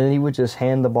 and then he would just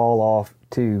hand the ball off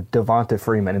to Devonta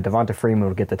Freeman, and Devonta Freeman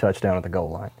would get the touchdown at the goal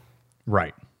line.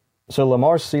 Right. So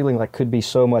Lamar's ceiling could be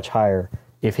so much higher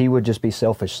if he would just be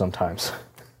selfish sometimes.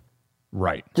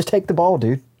 Right. Just take the ball,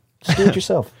 dude. Just do it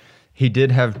yourself. He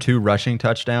did have 2 rushing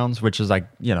touchdowns, which is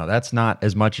that's not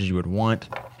as much as you would want.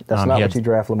 That's not what you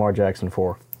draft Lamar Jackson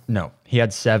for. No. He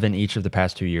had 7 each of the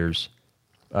past 2 years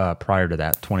prior to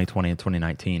that, 2020 and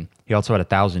 2019. He also had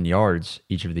 1,000 yards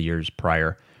each of the years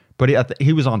prior. But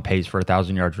he was on pace for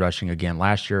 1,000 yards rushing again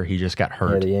last year. He just got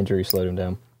hurt. Yeah, the injury slowed him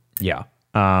down. Yeah.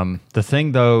 The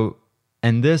thing, though,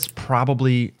 and this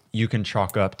probably you can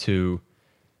chalk up to,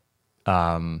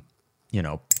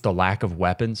 the lack of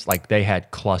weapons. Like, they had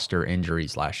cluster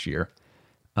injuries last year.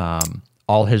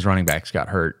 All his running backs got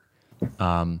hurt.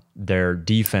 Their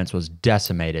defense was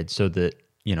decimated so that,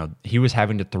 he was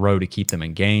having to throw to keep them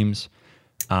in games.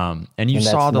 And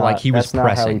saw that he was pressing.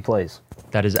 That's not how he plays.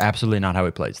 That is absolutely not how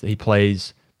he plays. He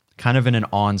plays kind of in an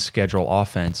on-schedule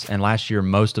offense, and last year,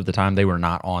 most of the time, they were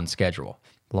not on schedule.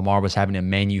 Lamar was having to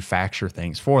manufacture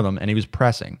things for them, and he was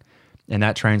pressing. And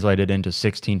that translated into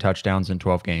 16 touchdowns in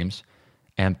 12 games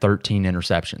and 13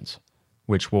 interceptions,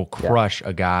 which will crush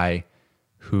a guy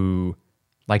who,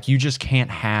 you just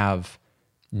can't have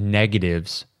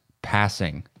negatives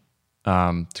passing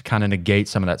to kind of negate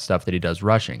some of that stuff that he does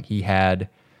rushing. He had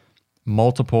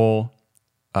multiple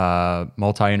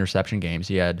multi-interception games.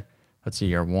 He had,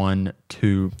 1,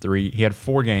 2, 3. He had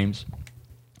 4 games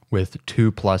with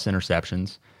 2+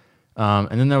 interceptions.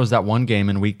 And then there was that one game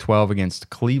in Week 12 against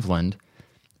Cleveland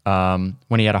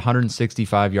when he had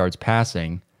 165 yards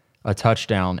passing, a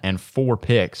touchdown, and 4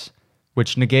 picks,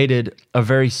 which negated a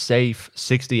very safe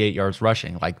 68 yards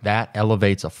rushing. That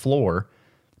elevates a floor.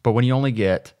 But when you only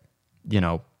get,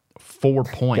 4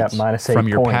 points from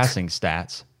your passing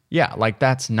stats,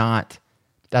 that's not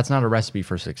a recipe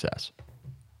for success.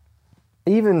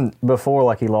 Even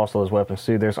before he lost all his weapons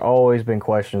too, there's always been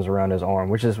questions around his arm,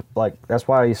 which is that's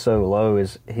why he's so low.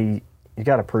 Is you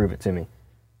got to prove it to me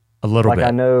a little bit.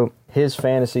 I know his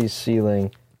fantasy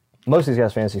ceiling. Most of these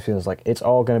guys' fantasy ceiling is it's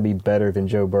all going to be better than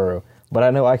Joe Burrow. but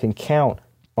I know I can count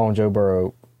on Joe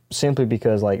Burrow simply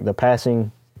because, like, the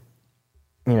passing,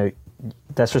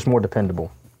 that's just more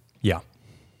dependable. Yeah.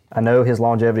 I know his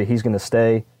longevity, he's going to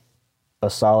stay a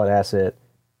solid asset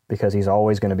because he's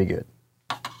always going to be good.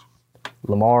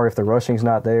 Lamar, if the rushing's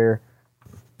not there,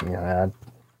 I'd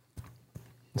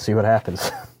see what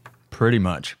happens. Pretty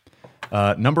much.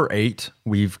 Number 8,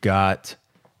 we've got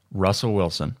Russell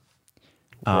Wilson.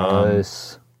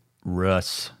 Russ.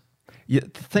 Yeah, the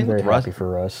thing Very with Russ, happy for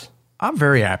Russ. I'm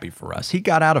very happy for Russ. He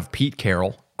got out of Pete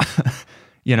Carroll.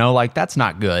 That's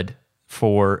not good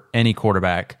for any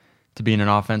quarterback to be in an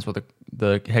offense where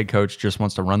the head coach just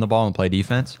wants to run the ball and play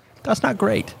defense. That's not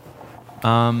great.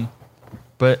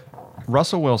 But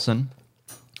Russell Wilson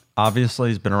obviously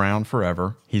has been around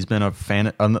forever. He's been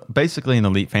basically an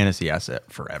elite fantasy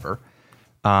asset forever.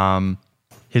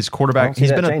 His quarterback,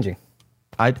 he's been changing.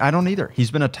 I don't either.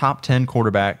 He's been a top 10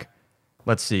 quarterback,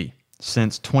 let's see,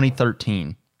 since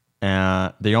 2013.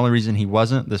 The only reason he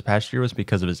wasn't this past year was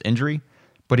because of his injury,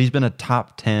 but he's been a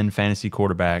top 10 fantasy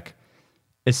quarterback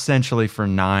essentially for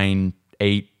 9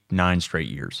 straight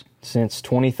years. Since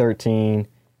 2013,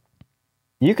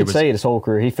 you could say his whole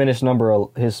career. He finished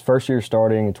his first year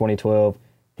starting in 2012.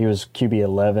 He was QB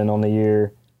 11 on the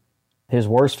year. His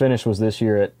worst finish was this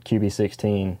year at QB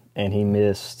 16, and he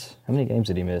missed. How many games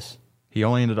did he miss? He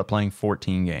only ended up playing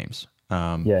 14 games.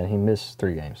 He missed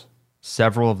 3 games.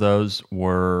 Several of those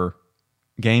were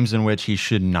games in which he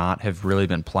should not have really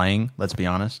been playing, let's be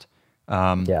honest.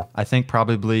 I think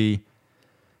probably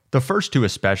the first 2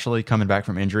 especially, coming back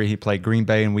from injury. He played Green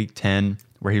Bay in Week 10,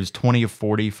 where he was 20 of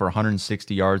 40 for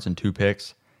 160 yards and 2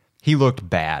 picks. He looked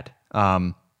bad.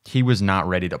 He was not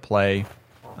ready to play,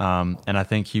 and I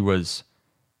think he was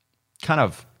kind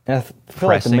of and I feel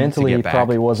like mentally he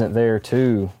probably wasn't there,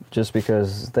 too, just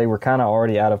because they were kind of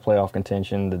already out of playoff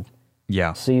contention.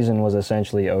 The season was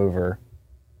essentially over.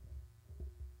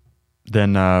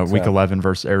 Then Week 11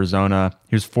 versus Arizona,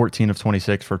 he was 14 of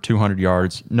 26 for 200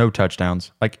 yards, no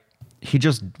touchdowns. Like, he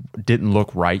just didn't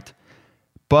look right.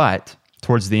 But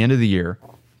towards the end of the year,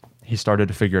 he started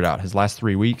to figure it out. His last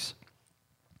 3 weeks,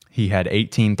 he had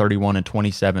 18, 31, and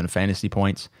 27 fantasy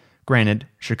points. Granted,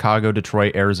 Chicago,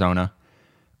 Detroit, Arizona.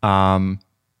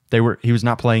 He was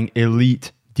not playing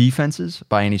elite defenses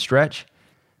by any stretch.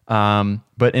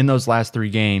 But in those last 3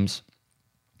 games,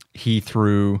 he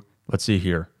threw, let's see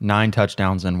here, 9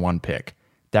 touchdowns and 1 pick.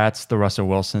 That's the Russell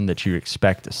Wilson that you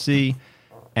expect to see.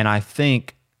 And I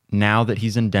think now that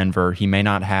he's in Denver, he may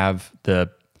not have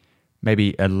the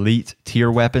maybe elite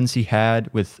tier weapons he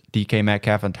had with DK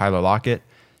Metcalf and Tyler Lockett,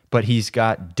 but he's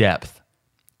got depth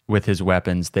with his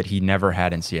weapons that he never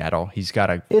had in Seattle. He's got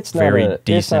a very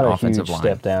decent offensive line.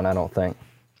 Step down, I don't think.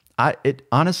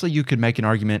 Honestly, you could make an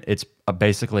argument it's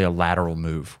basically a lateral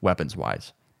move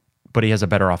weapons-wise, but he has a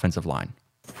better offensive line.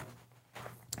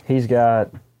 He's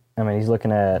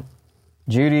looking at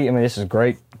Judy. This is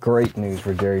great news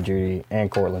for Jerry Judy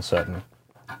and Cortland Sutton.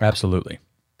 Absolutely.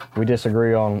 We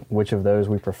disagree on which of those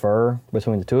we prefer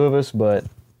between the 2 of us, but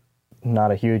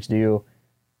not a huge deal.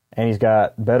 And he's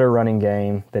got better running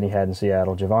game than he had in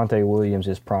Seattle. Javonte Williams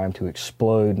is primed to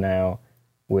explode now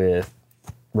with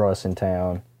Russ in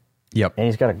town. Yep. And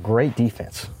he's got a great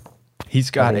defense. He's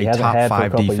got a top 5 defense. He hasn't had for a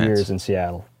couple of years in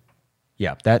Seattle.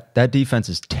 Yeah, that defense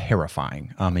is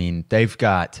terrifying.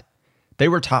 They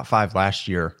were top 5 last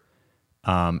year,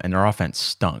 and their offense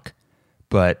stunk.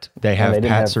 But they have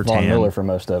Pat Surtain. Von Miller for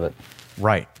most of it.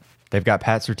 Right. They've got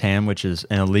Pat Surtain, which is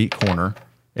an elite corner.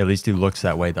 At least he looks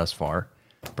that way thus far.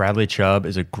 Bradley Chubb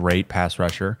is a great pass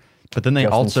rusher. But then they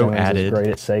Justin also Simmons added... is great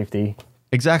at safety.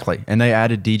 Exactly. And they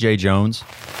added DJ Jones.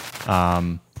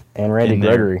 And Randy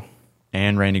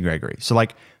Gregory. So,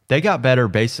 they got better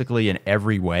basically in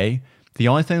every way. The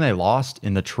only thing they lost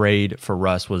in the trade for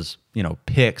Russ was,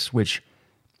 picks, which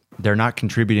they're not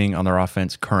contributing on their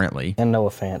offense currently. And Noah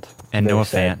Fant. Noah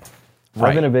Fant. Right.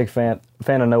 I've been a big fan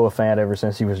of Noah Fant ever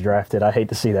since he was drafted. I hate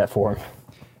to see that for him.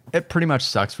 It pretty much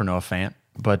sucks for Noah Fant,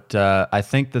 but I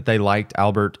think that they liked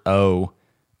Albert O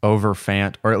over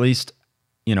Fant, or at least,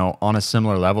 on a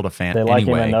similar level to Fant. They like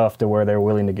him enough to where they're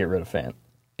willing to get rid of Fant.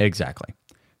 Exactly.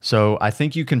 So I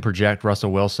think you can project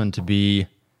Russell Wilson to be,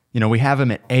 we have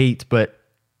him at 8, but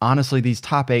honestly, these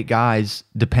top 8 guys,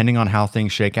 depending on how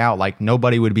things shake out,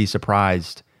 nobody would be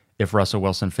surprised if Russell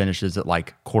Wilson finishes at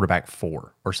quarterback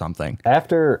 4 or something.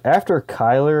 After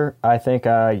Kyler, I think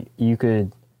you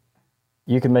could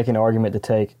make an argument to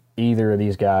take either of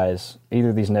these guys, either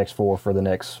of these next 4 for the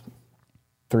next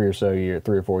 3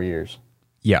 or 4 years.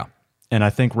 Yeah. And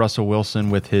I think Russell Wilson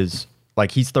with his,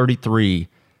 he's 33,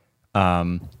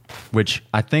 which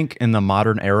I think in the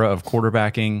modern era of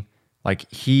quarterbacking,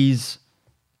 he's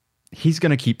he's going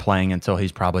to keep playing until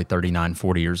he's probably 39,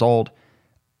 40 years old.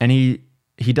 And he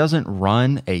doesn't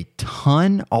run a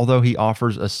ton, although he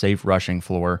offers a safe rushing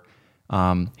floor.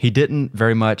 He didn't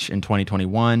very much in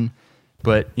 2021,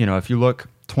 but if you look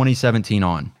 2017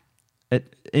 on,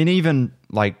 and even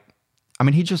like, I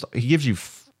mean, he gives you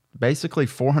basically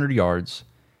 400 yards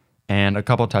and a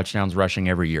couple of touchdowns rushing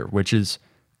every year, which is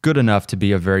good enough to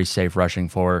be a very safe rushing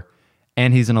floor.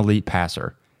 And he's an elite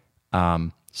passer.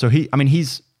 So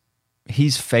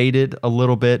he's faded a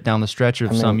little bit down the stretch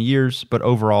of some years, but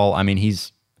overall, I mean,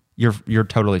 you're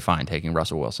totally fine taking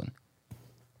Russell Wilson.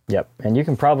 Yep, and you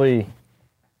can probably,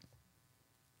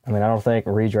 I don't think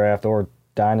redraft or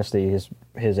Dynasty his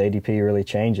ADP really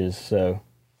changes, so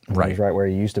he's right where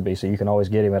he used to be, so you can always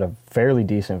get him at a fairly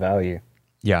decent value.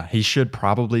 Yeah, he should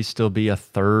probably still be a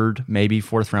third, maybe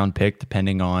fourth round pick,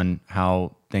 depending on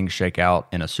how things shake out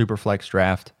in a super flex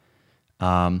draft,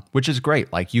 which is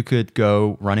great. Like, you could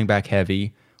go running back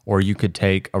heavy, or you could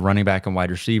take a running back and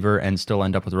wide receiver and still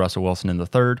end up with Russell Wilson in the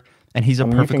third, and he's a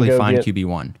perfectly fine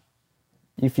QB1.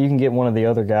 If you can get one of the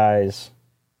other guys,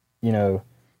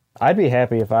 I'd be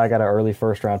happy if I got an early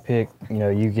first round pick.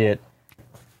 You get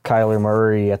Kyler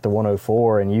Murray at the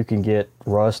 104, and you can get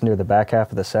Russ near the back half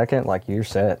of the second, like, you're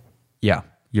set. Yeah,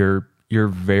 you're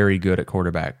very good at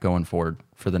quarterback going forward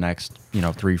for the next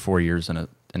 3-4 years in a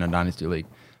dynasty league.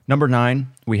 Number 9,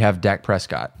 we have Dak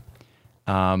Prescott,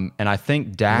 and I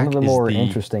think Dak one of the more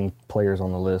interesting players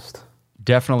on the list.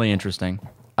 Definitely interesting.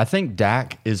 I think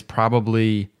Dak is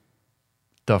probably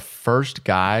the first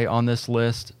guy on this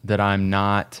list that I'm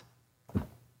not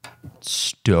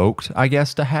stoked, I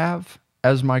guess, to have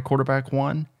as my quarterback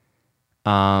one.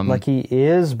 Like, he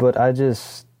is, but I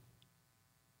just,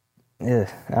 I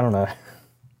don't know.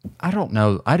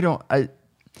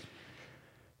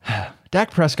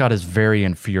 Dak Prescott is very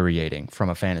infuriating from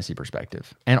a fantasy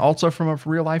perspective and also from a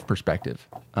real life perspective.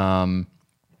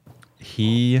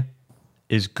 He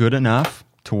is good enough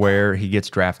to where he gets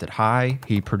drafted high.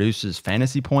 He produces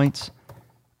fantasy points,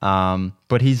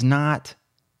 but he's not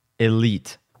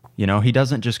elite. He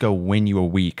doesn't just go win you a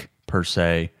week per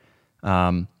se.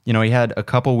 He had a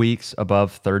couple weeks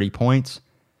above 30 points.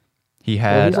 He's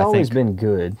always been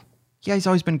good. Yeah, he's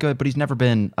always been good, but he's never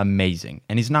been amazing,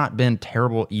 and he's not been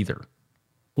terrible either.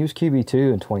 He was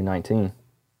QB2 in 2019.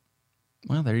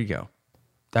 Well, there you go.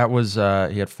 That was he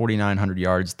had 4,900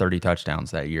 yards, 30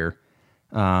 touchdowns that year.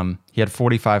 He had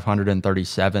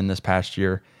 4,537 this past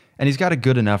year, and he's got a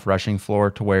good enough rushing floor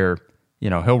to where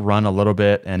he'll run a little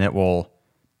bit, and it will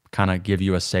kind of give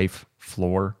you a safe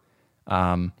floor.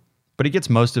 But he gets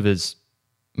most of his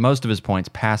points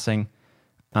passing,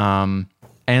 and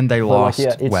they lost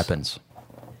weapons.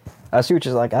 I see what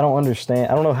you're like. I don't understand.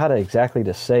 I don't know how to exactly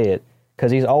to say it,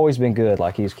 because he's always been good.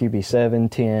 Like, he's QB7,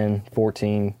 10,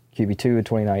 14, QB2 in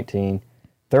 2019,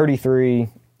 33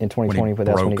 in 2020, but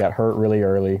that's when he got hurt really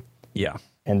early. Yeah.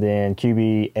 And then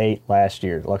QB8 last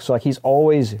year. So he's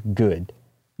always good.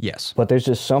 Yes. But there's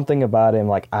just something about him,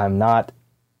 like, I'm not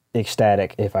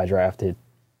ecstatic if I drafted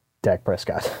Dak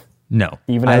Prescott. No.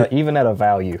 even at a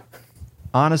value.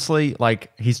 Honestly,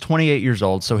 like, he's 28 years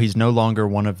old, so he's no longer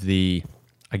one of the,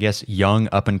 I guess, young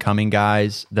up-and-coming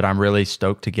guys that I'm really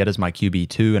stoked to get as my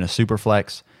QB2 in a super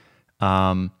flex.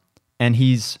 And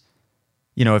he's,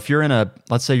 if you're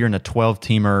let's say you're in a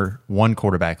 12-teamer, one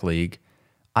quarterback league,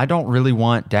 I don't really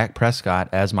want Dak Prescott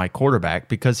as my quarterback,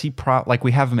 because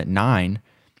we have him at 9,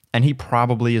 and he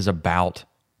probably is about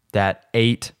that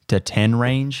 8 to 10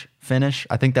 range finish.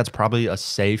 I think that's probably a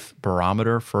safe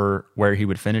barometer for where he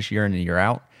would finish year in and year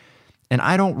out. And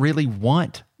I don't really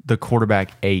want the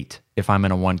quarterback 8 if I'm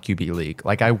in a 1 QB league.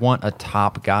 Like, I want a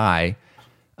top guy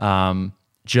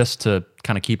just to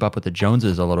kind of keep up with the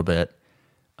Joneses a little bit.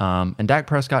 And Dak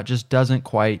Prescott just doesn't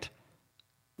quite,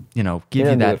 give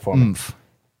you that oomph.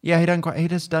 Yeah, he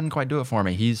just doesn't quite do it for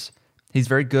me. He's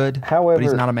very good, however, but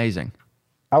he's not amazing.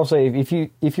 I will say,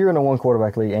 if you're in a 1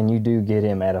 quarterback league and you do get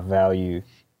him at a value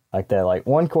like that, like,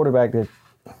 one quarterback that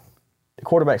the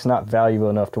quarterback's not valuable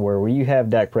enough to where you have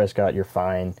Dak Prescott, you're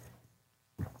fine.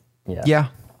 Yeah,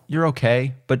 you're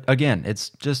okay. But again, it's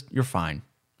just, you're fine,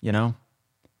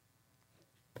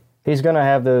 He's going to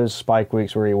have those spike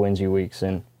weeks where he wins you weeks,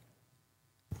 and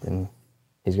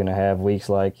he's going to have weeks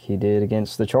like he did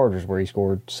against the Chargers where he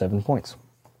scored 7 points.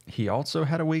 He also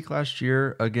had a week last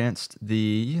year against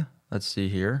against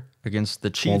the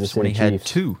Chiefs when he had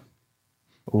 2.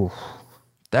 Oof.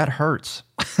 That hurts.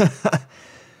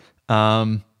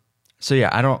 So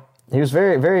yeah, He was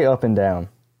very, very up and down.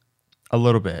 A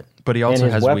little bit, but he also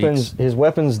has weeks. His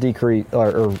weapons decrease,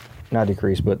 or not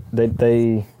decrease, but they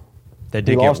did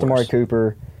he get lost worse. Amari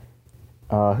Cooper.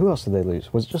 Who else did they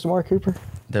lose? Was it just Amari Cooper?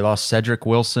 They lost Cedric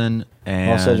Wilson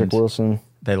and Cedric Wilson.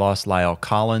 They lost Lyle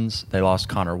Collins. They lost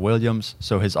Connor Williams.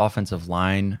 So his offensive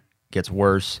line gets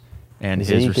worse, and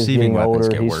Zeke his receiving weapons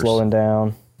get He's worse. slowing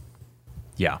down.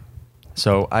 Yeah.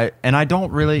 So I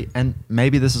don't really, and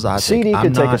maybe this is odd. CD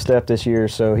could take a step this year,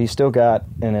 so he's still got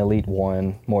an elite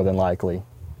one more than likely.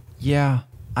 Yeah,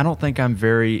 I don't think I'm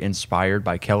very inspired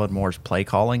by Kellen Moore's play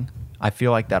calling. I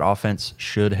feel like that offense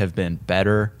should have been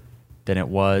better than it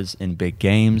was in big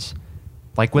games.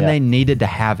 Like when they needed to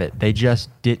have it, they just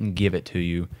didn't give it to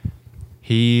you.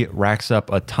 He racks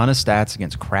up a ton of stats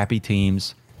against crappy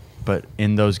teams, but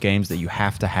in those games that you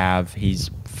have to have,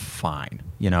 he's fine.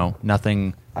 You know,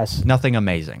 nothing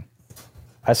amazing.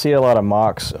 I see a lot of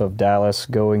mocks of Dallas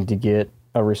going to get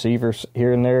a receiver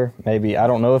here and there. Maybe, I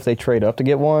don't know if they trade up to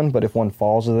get one, but if one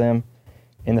falls to them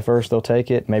in the first, they'll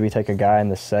take it. Maybe take a guy in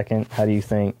the second. How do you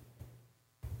think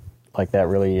like that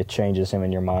really changes him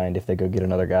in your mind if they go get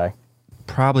another guy?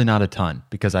 Probably not a ton,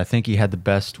 because I think he had the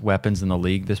best weapons in the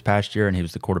league this past year, and he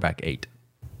was the quarterback 8.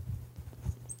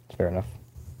 Fair enough.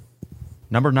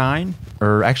 Number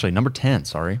 10,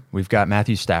 sorry. We've got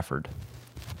Matthew Stafford.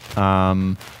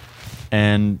 And,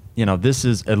 you know, this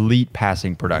is elite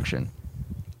passing production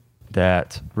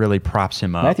that really props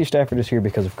him up. Matthew Stafford is here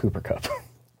because of Cooper Kupp.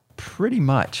 Pretty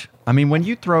much. I mean, when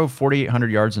you throw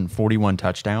 4,800 yards and 41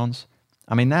 touchdowns,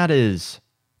 I mean, that is...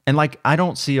 And, like, I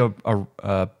don't see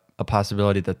a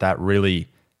possibility that really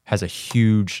has a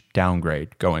huge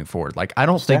downgrade going forward. Like, I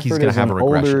don't think he's going to have a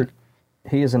regression.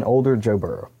 He is an older Joe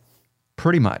Burrow.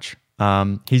 Pretty much.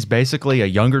 He's basically a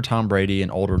younger Tom Brady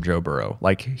and older Joe Burrow.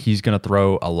 Like, he's going to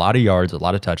throw a lot of yards, a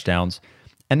lot of touchdowns,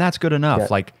 and that's good enough. Yeah.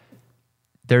 Like,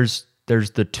 there's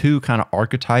the two kind of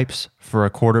archetypes for a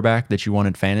quarterback that you want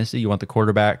in fantasy. You want the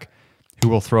quarterback who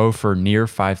will throw for near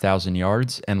 5,000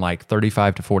 yards and like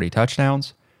 35 to 40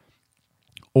 touchdowns,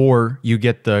 or you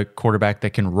get the quarterback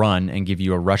that can run and give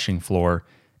you a rushing floor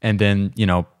and then, you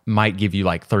know, might give you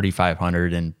like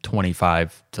 3,500 and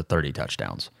 25 to 30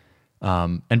 touchdowns.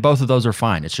 And both of those are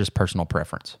fine. It's just personal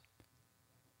preference.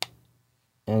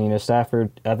 And, you know,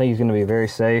 Stafford, I think he's going to be very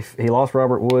safe. He lost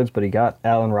Robert Woods, but he got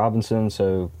Allen Robinson,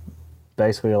 so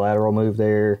basically a lateral move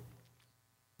there.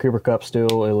 Cooper Kupp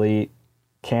still elite.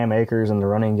 Cam Akers in the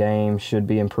running game should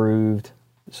be improved.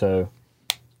 So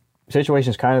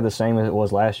situation's kind of the same as it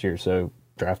was last year, so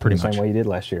draft him the same way you did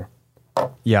last year.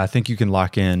 Yeah, I think you can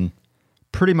lock in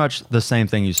pretty much the same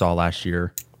thing you saw last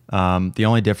year. The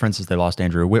only difference is they lost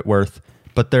Andrew Whitworth,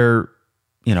 but they're,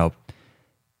 you know,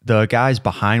 the guys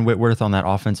behind Whitworth on that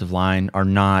offensive line they're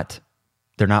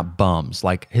not bums.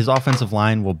 Like, his offensive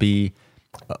line will be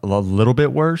a little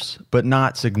bit worse, but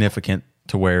not significant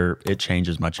to where it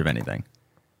changes much of anything.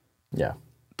 Yeah.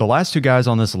 The last two guys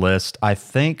on this list, I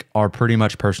think, are pretty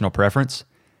much personal preference,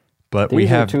 but These we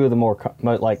have two of the more,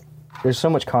 like, there's so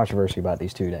much controversy about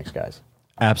these two next guys.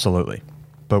 Absolutely.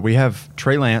 But we have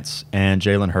Trey Lance and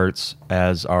Jalen Hurts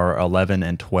as our 11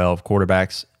 and 12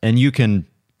 quarterbacks, and you can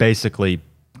basically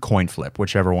coin flip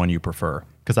whichever one you prefer,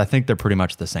 because I think they're pretty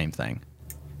much the same thing.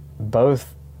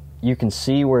 Both, you can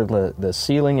see where the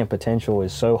ceiling and potential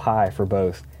is so high for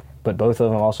both, but both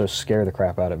of them also scare the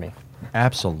crap out of me.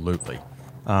 Absolutely.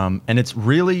 And it's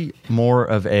really more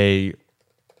of a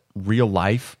real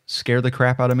life scare the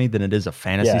crap out of me than it is a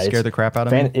fantasy scare the crap out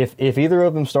of me. If either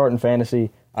of them start in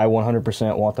fantasy, I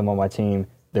 100% want them on my team.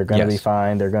 They're going to be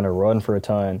fine. They're going to run for a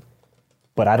ton.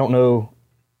 But I don't know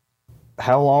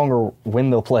how long or when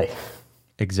they'll play.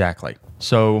 Exactly.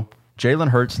 So Jalen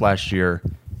Hurts last year,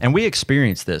 and we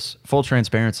experienced this, full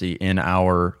transparency, in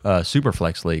our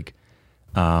Superflex League.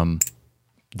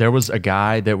 There was a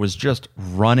guy that was just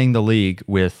running the league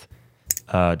with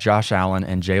Josh Allen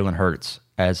and Jalen Hurts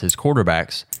as his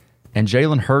quarterbacks, and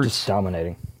Jalen Hurts just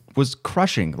dominating, was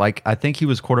crushing. Like, I think he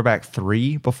was quarterback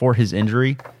 3 before his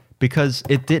injury, because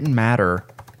it didn't matter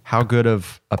how good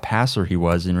of a passer he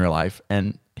was in real life,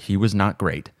 and he was not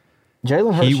great.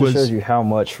 Jalen Hurts just shows you how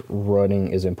much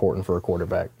running is important for a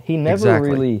quarterback. He never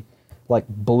really like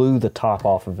blew the top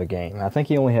off of a game. I think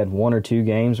he only had 1 or 2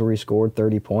 games where he scored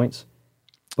 30 points.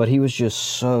 But he was just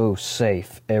so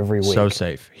safe every week. So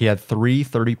safe. He had 3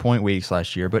 30-point weeks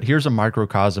last year, but here's a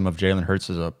microcosm of Jalen Hurts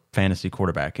as a fantasy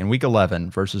quarterback. In Week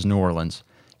 11 versus New Orleans,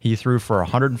 he threw for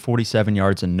 147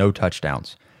 yards and no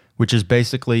touchdowns, which is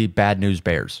basically bad news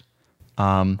Bears.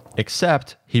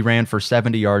 Except he ran for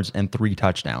 70 yards and 3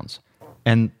 touchdowns.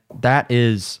 And that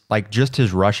is, like, just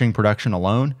his rushing production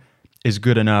alone is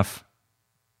good enough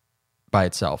by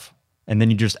itself. And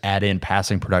then you just add in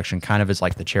passing production kind of as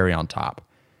like the cherry on top.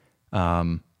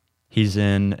 He's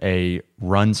in a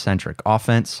run-centric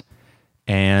offense,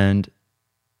 and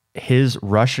his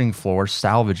rushing floor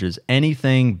salvages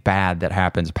anything bad that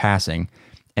happens passing.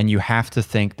 And you have to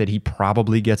think that he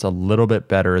probably gets a little bit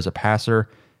better as a passer,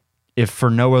 if for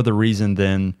no other reason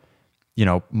than,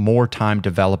 more time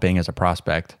developing as a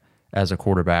prospect, as a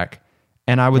quarterback.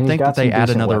 And I would think that they add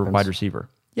another wide receiver.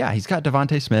 Yeah, he's got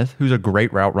Devontae Smith, who's a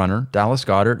great route runner. Dallas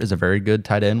Goedert is a very good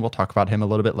tight end. We'll talk about him a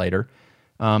little bit later.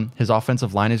 His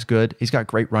offensive line is good. He's got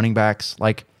great running backs.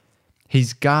 Like,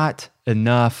 he's got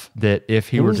enough that if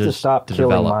he were just to stop killing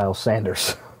develop, Miles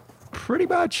Sanders. Pretty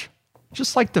much.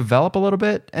 Just like develop a little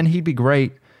bit, and he'd be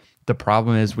great. The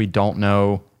problem is we don't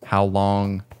know how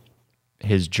long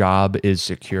his job is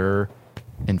secure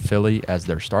in Philly as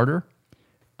their starter.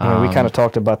 We kind of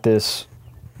talked about this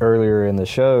earlier in the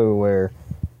show, where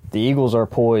the Eagles are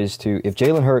poised to, if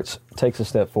Jalen Hurts takes a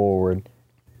step forward,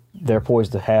 they're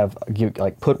poised to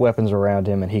put weapons around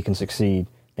him, and he can succeed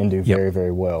and do very,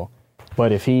 very well.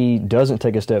 But if he doesn't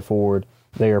take a step forward,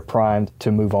 they are primed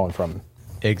to move on from him.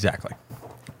 Exactly.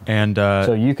 And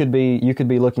so you could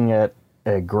be looking at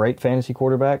a great fantasy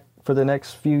quarterback for the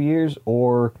next few years,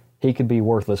 or he could be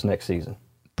worthless next season.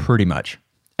 Pretty much.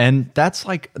 And that's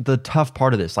like the tough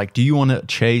part of this. Like, do you want to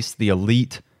chase the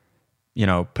elite,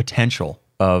 potential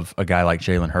of a guy like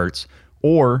Jalen Hurts,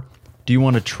 or do you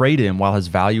want to trade him while his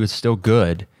value is still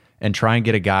good and try and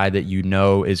get a guy that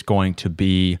is going to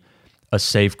be a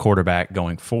safe quarterback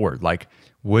going forward? Like,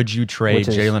 would you trade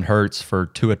Jalen Hurts for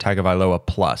Tua Tagovailoa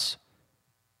plus?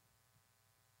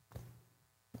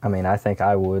 I mean, I think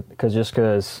I would, because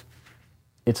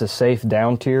it's a safe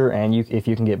down tier, and if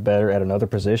you can get better at another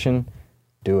position,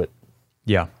 do it.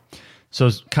 Yeah. So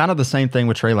it's kind of the same thing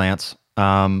with Trey Lance,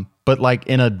 but like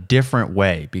in a different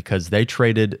way, because they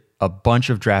traded a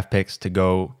bunch of draft picks to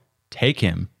go take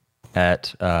him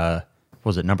at,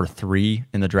 was it number 3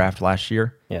 in the draft last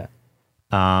year? Yeah.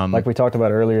 Like we talked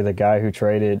about earlier, the guy who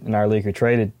traded in our league who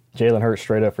traded Jalen Hurts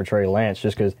straight up for Trey Lance,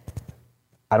 just because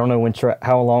I don't know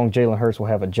how long Jalen Hurts will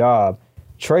have a job.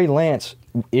 Trey Lance,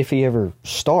 if he ever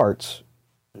starts,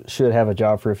 should have a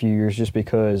job for a few years, just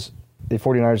because the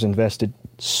 49ers invested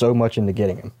so much into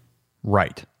getting him.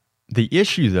 Right. The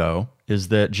issue, though, is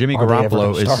that Jimmy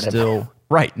Garoppolo is still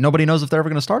right. Nobody knows if they're ever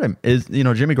going to start him.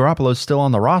 Jimmy Garoppolo is still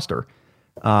on the roster.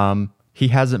 He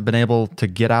hasn't been able to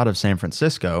get out of San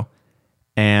Francisco,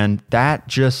 and that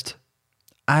just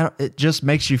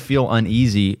makes you feel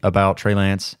uneasy about Trey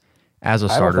Lance as a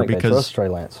starter, because they trust Trey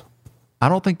Lance. I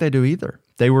don't think they do either.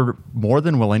 They were more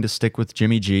than willing to stick with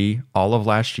Jimmy G all of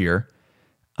last year.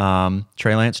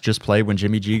 Trey Lance just played when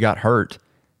Jimmy G got hurt,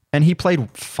 and he played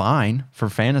fine for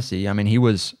fantasy. I mean, he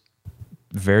was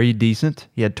very decent.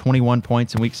 He had 21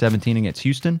 points in Week 17 against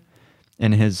Houston.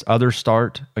 In his other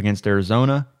start against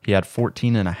Arizona, he had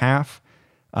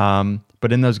 14.5.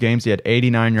 But in those games, he had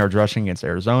 89 yards rushing against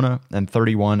Arizona and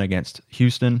 31 against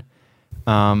Houston.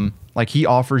 He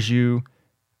offers you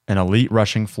an elite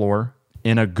rushing floor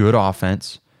in a good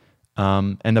offense,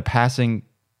 and the passing,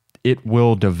 it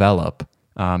will develop.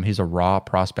 He's a raw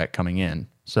prospect coming in.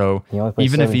 So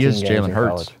even if he is Jalen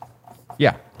Hurts,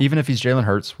 even if he's Jalen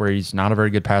Hurts, where he's not a very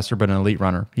good passer but an elite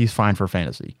runner, he's fine for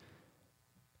fantasy.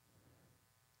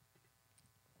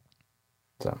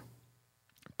 So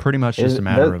pretty much just a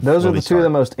matter of those are the two of the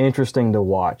most interesting to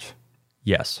watch.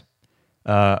 Yes.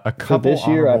 A couple this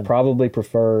year, I probably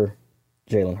prefer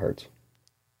Jalen Hurts.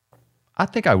 I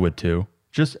think I would too.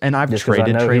 I've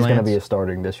traded Trey Lance. He's going to be a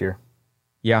starting this year.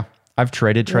 Yeah, I've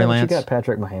traded Trey Lance. You got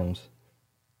Patrick Mahomes.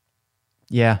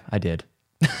 Yeah, I did.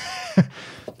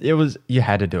 You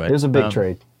had to do it. It was a big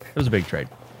trade. It was a big trade.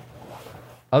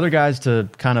 Other guys to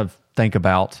kind of think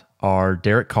about are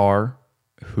Derek Carr,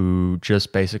 who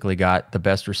just basically got the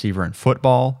best receiver in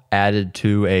football, added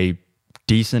to a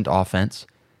decent offense.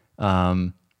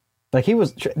 Derek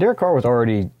Carr was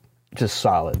already just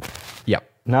solid. Yep.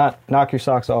 Not knock your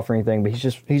socks off or anything, but he's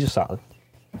just solid.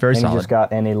 Very solid. He just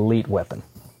got an elite weapon.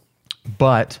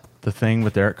 But the thing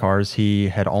with Derek Carr is he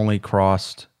had only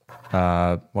crossed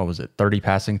 30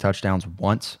 passing touchdowns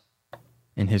once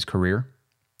in his career.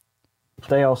 If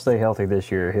they all stay healthy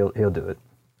this year, he'll do it.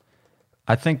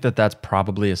 I think that's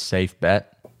probably a safe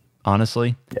bet,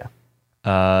 honestly. Yeah.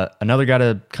 Another guy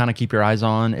to kind of keep your eyes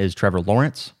on is Trevor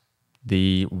Lawrence,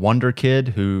 the wonder kid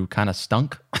who kind of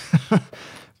stunk.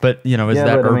 But, is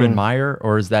that Urban Meyer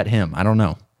or is that him? I don't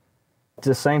know. It's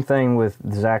the same thing with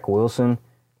Zach Wilson.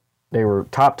 They were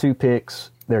top 2 picks.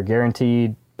 They're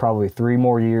guaranteed probably 3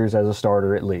 more years as a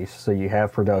starter at least. So you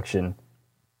have production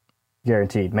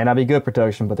guaranteed. May not be good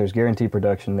production, but there's guaranteed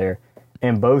production there.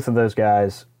 And both of those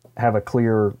guys have a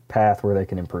clear path where they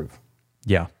can improve.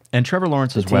 Yeah. And Trevor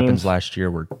Lawrence's weapons last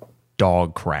year were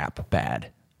dog crap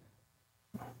bad.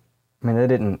 I mean, they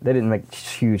didn't make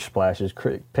huge splashes.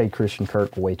 Paid Christian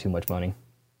Kirk way too much money.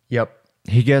 Yep.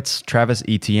 He gets Travis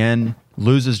Etienne,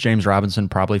 loses James Robinson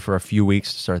probably for a few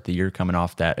weeks to start the year coming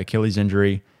off that Achilles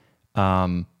injury.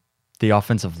 The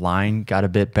offensive line got a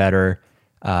bit better,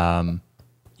 marginally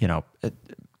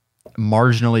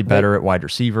better at wide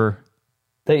receiver.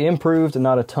 They improved,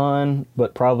 not a ton,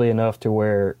 but probably enough to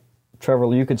where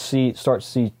you could start to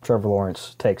see Trevor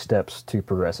Lawrence take steps to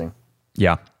progressing.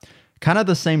 Yeah. Kind of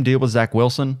the same deal with Zach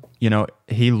Wilson.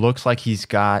 He looks like he's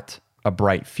got a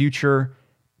bright future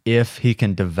if he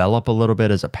can develop a little bit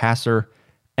as a passer.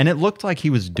 And it looked like he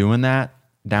was doing that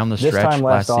down the stretch this time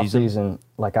last season.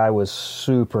 Offseason, I was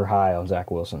super high on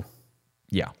Zach Wilson.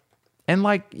 Yeah. And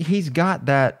he's got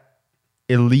that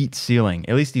elite ceiling.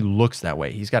 At least he looks that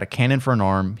way. He's got a cannon for an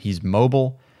arm. He's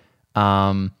mobile.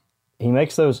 He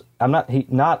makes those.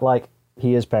 Not like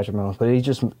he is Patrick Mahomes, but he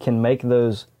just can make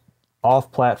those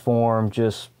off-platform,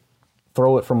 just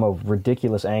throw it from a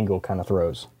ridiculous angle kind of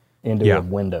throws into a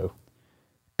window.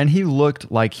 And he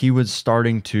looked like he was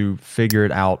starting to figure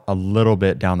it out a little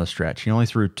bit down the stretch. He only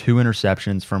threw 2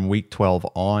 interceptions from week 12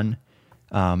 on.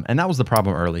 And that was the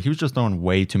problem early. He was just throwing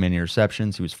way too many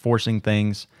interceptions. He was forcing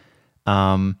things.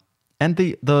 And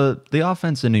the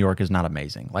offense in New York is not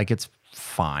amazing. It's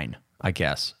fine, I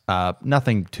guess.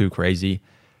 Nothing too crazy.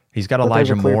 He's got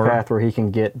Elijah Moore. There's a clear path where he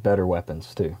can get better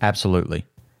weapons too. Absolutely.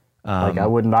 I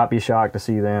would not be shocked to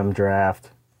see them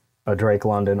draft a Drake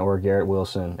London or a Garrett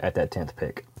Wilson at that 10th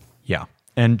pick. Yeah.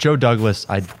 And Joe Douglas,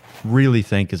 I really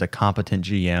think, is a competent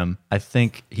GM. I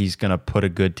think he's going to put a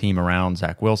good team around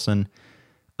Zach Wilson.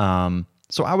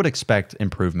 So I would expect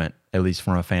improvement, at least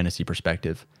from a fantasy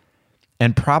perspective.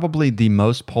 And probably the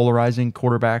most polarizing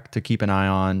quarterback to keep an eye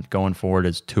on going forward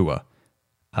is Tua.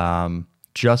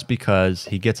 Just because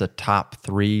he gets a top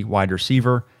 3 wide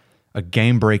receiver, a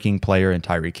game-breaking player in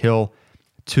Tyreek Hill,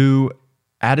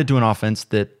 added to an offense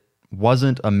that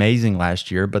wasn't amazing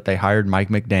last year, but they hired Mike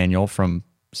McDaniel from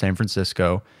San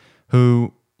Francisco,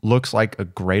 who looks like a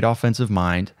great offensive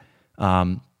mind.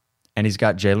 And he's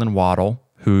got Jalen Waddle,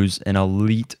 who's an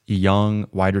elite young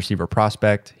wide receiver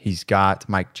prospect. He's got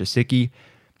Mike Gesicki.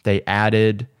 They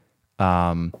added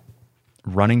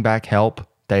running back help.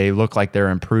 They look like they're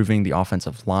improving the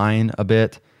offensive line a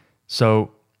bit.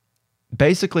 So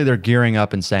basically they're gearing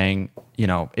up and saying,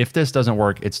 if this doesn't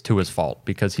work, it's Tua's fault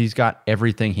because he's got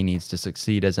everything he needs to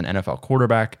succeed as an NFL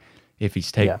quarterback. If he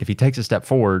takes a step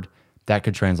forward, that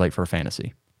could translate for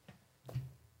fantasy.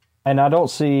 And I don't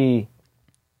see,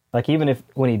 even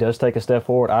when he does take a step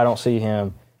forward, I don't see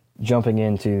him jumping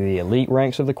into the elite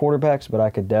ranks of the quarterbacks, but I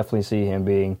could definitely see him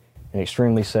being an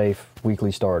extremely safe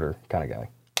weekly starter kind of guy.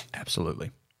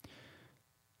 Absolutely.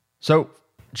 So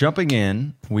jumping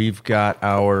in, we've got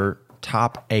our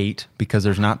top 8 because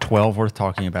there's not 12 worth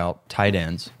talking about tight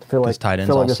ends. I feel like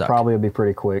this suck. Probably will be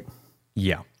pretty quick.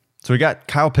 Yeah. So we got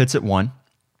Kyle Pitts at 1.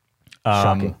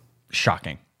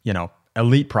 Shocking.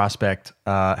 Elite prospect,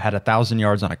 had 1,000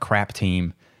 yards on a crap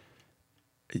team.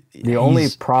 The only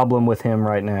problem with him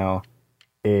right now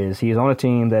is he's on a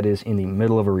team that is in the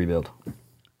middle of a rebuild.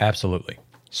 Absolutely.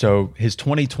 So his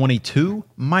 2022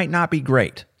 might not be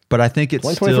great, but I think it's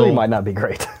 2023 might not be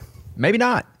great. Maybe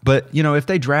not. But, if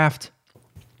they draft,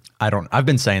 I've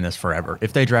been saying this forever.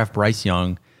 If they draft Bryce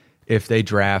Young, if they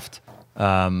draft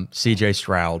CJ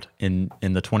Stroud in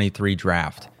the 23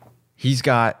 draft, he's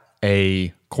got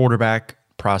a quarterback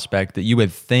prospect that you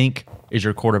would think is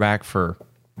your quarterback for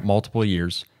multiple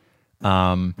years.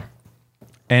 And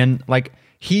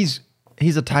he's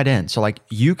a tight end. So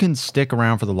you can stick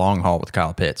around for the long haul with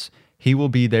Kyle Pitts. He will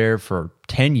be there for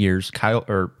 10 years.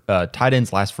 Tight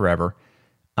ends last forever.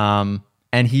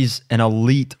 And he's an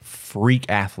elite freak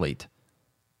athlete.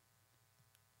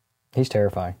 He's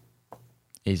terrifying.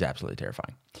 He's absolutely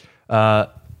terrifying.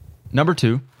 Number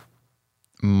 2,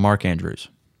 Mark Andrews.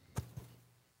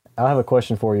 I'll have a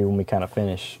question for you when we kind of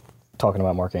finish talking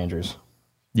about Mark Andrews.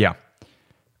 Yeah.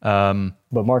 But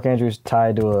Mark Andrews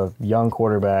tied to a young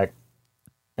quarterback,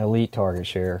 elite target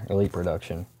share, elite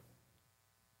production.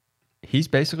 He's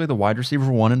basically the wide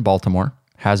receiver 1 in Baltimore,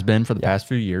 has been for the past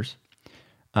few years.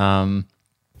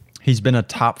 He's been a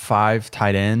top 5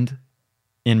 tight end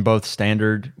in both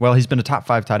standard. Well, he's been a top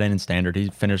 5 tight end in standard. He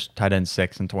finished tight end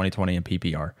 6 in 2020 in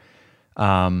PPR.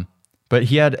 But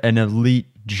he had an elite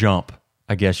jump,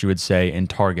 I guess you would say, in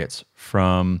targets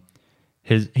from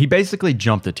he basically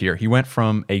jumped a tier. He went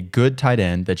from a good tight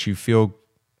end that you feel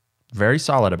very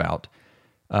solid about,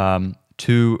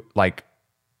 to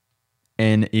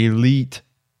an elite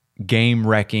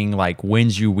game-wrecking,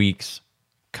 wins you weeks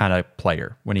kind of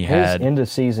player when he had... His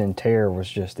end-of-season tear was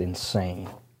just insane.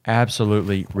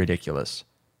 Absolutely ridiculous.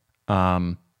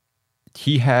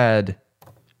 he had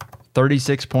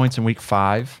 36 points in week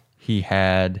 5. He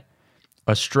had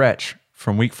a stretch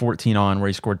from week 14 on where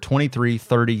he scored 23,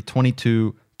 30,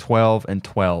 22, 12, and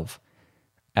 12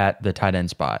 at the tight end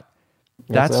spot.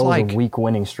 That's that was like a week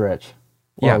winning stretch.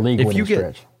 Or a league winning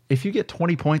stretch. If you get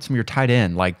 20 points from your tight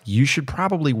end, like you should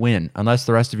probably win unless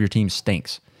the rest of your team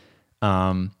stinks.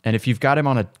 And if you've got him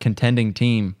on a contending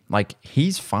team, like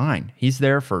he's fine. He's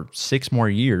there for 6 more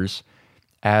years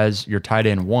as your tight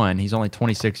end 1. He's only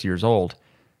 26 years old.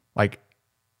 Like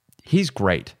he's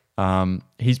great.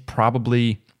 He's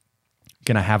probably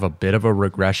going to have a bit of a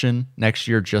regression next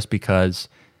year just because,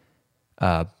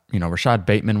 Rashad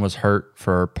Bateman was hurt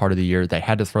for part of the year. They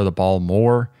had to throw the ball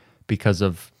more because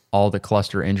of all the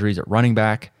cluster injuries at running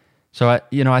back. So,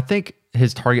 I think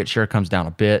his target share comes down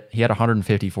a bit. He had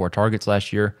 154 targets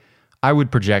last year. I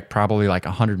would project probably like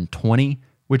 120,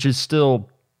 which is still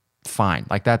fine.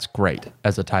 Like that's great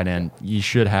as a tight end. You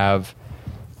should have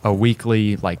a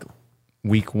weekly, like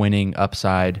week winning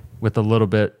upside with a little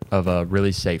bit of a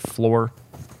really safe floor.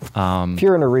 If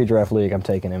you're in a redraft league, I'm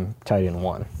taking him tight end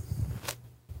 1.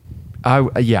 I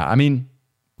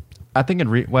think in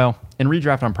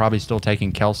redraft, I'm probably still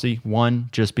taking Kelsey 1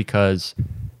 just because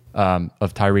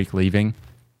of Tyreek leaving.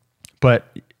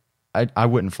 But I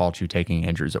wouldn't fault you taking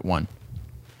Andrews at 1.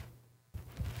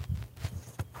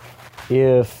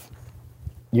 If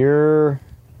you're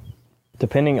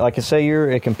say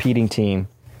you're a competing team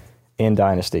in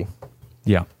Dynasty.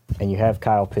 Yeah. And you have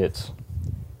Kyle Pitts.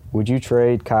 Would you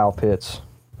trade Kyle Pitts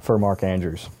for Mark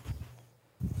Andrews?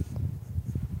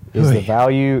 Is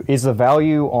the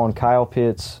value on Kyle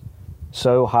Pitts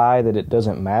so high that it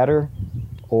doesn't matter,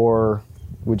 or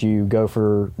would you go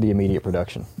for the immediate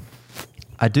production?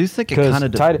 I do think it kind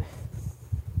of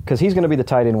because he's going to be the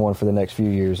tight end 1 for the next few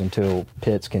years until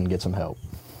Pitts can get some help.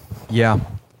 Yeah,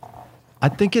 I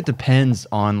think it depends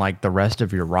on like the rest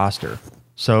of your roster.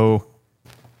 So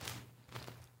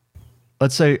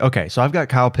let's say so I've got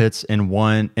Kyle Pitts in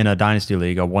a dynasty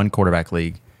league, a 1 quarterback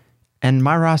league. And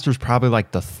my roster is probably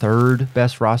like the 3rd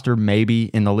best roster maybe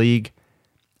in the league.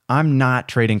 I'm not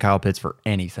trading Kyle Pitts for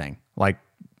anything. Like,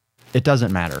 it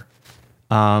doesn't matter.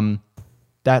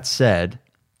 That said,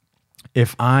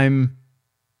 if I'm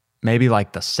maybe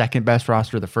like the 2nd best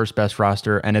roster, the 1st best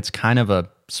roster, and it's kind of a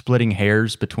splitting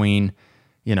hairs between,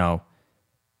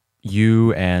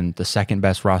 you and the 2nd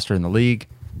best roster in the league,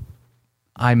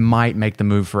 I might make the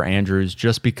move for Andrews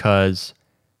just because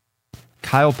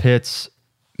Kyle Pitts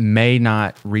may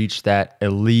not reach that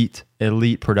elite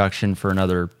production for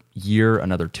another year,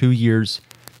 another 2 years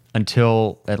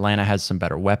until Atlanta has some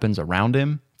better weapons around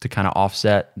him to kind of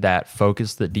offset that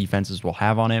focus that defenses will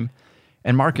have on him.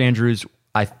 And Mark Andrews,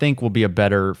 I think, will be a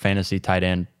better fantasy tight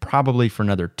end probably for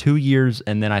another 2 years.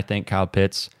 And then I think Kyle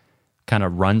Pitts kind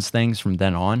of runs things from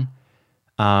then on.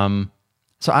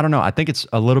 So I don't know. I think it's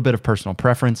a little bit of personal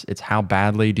preference. It's how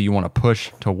badly do you want to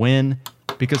push to win?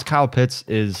 Because Kyle Pitts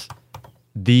is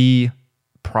the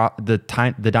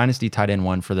dynasty tight end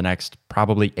 1 for the next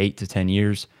probably 8 to 10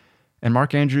 years. And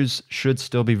Mark Andrews should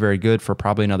still be very good for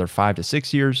probably another 5 to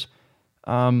 6 years.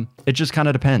 It just kind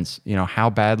of depends. How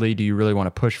badly do you really want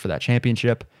to push for that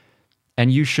championship?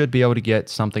 And you should be able to get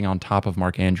something on top of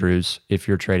Mark Andrews if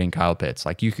you're trading Kyle Pitts.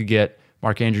 Like you could get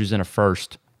Mark Andrews in a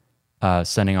 1st,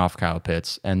 sending off Kyle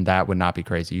Pitts, and that would not be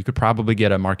crazy. You could probably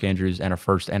get a Mark Andrews and a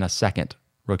 1st and a 2nd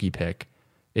rookie pick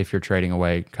if you're trading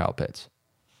away Kyle Pitts.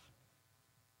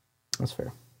 That's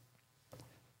fair.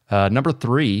 Number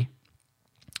 3,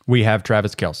 we have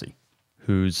Travis Kelce,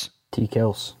 who's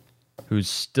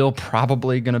still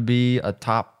probably going to be a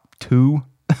top 2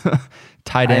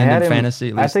 tight end in fantasy.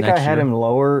 At least I think next I had year. him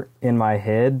lower in my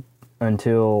head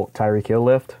until Tyreek Hill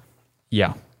left.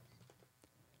 Yeah.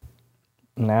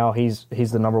 Now he's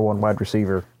the number 1 wide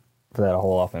receiver for that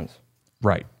whole offense.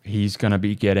 Right. He's going to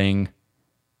be getting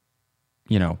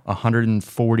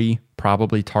 140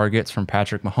 probably targets from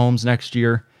Patrick Mahomes next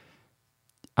year.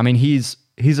 I mean, he's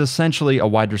essentially a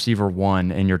wide receiver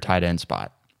 1 in your tight end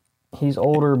spot. He's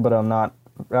older, but I'm not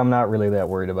really that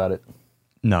worried about it.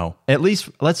 No. At least,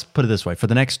 let's put it this way. For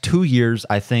the next 2 years,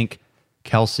 I think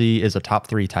Kelce is a top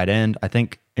 3 tight end. I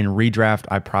think in redraft,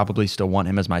 I probably still want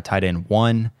him as my tight end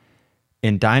 1.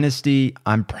 In Dynasty,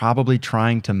 I'm probably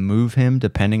trying to move him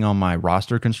depending on my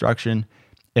roster construction.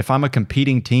 If I'm a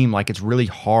competing team, like it's really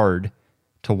hard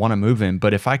to want to move him.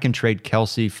 But if I can trade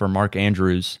Kelce for Mark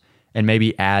Andrews and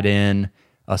maybe add in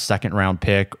a 2nd round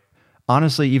pick,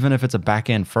 honestly, even if it's a back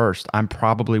end 1st, I'm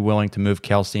probably willing to move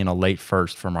Kelce in a late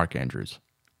 1st for Mark Andrews.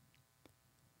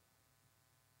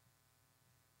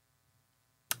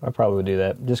 I probably would do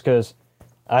that just because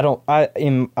I don't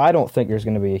think there's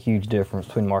going to be a huge difference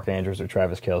between Mark Andrews or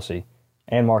Travis Kelce.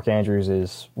 And Mark Andrews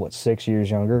is, what, 6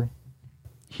 years younger?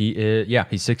 He is, yeah,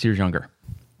 he's 6 years younger.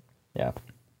 Yeah.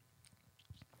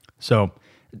 So,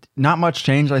 not much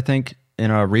change, I think,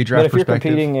 in a redraft But if you're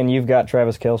perspective. competing and you've got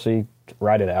Travis Kelce,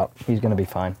 ride it out. He's going to be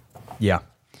fine. Yeah.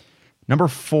 Number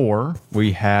 4,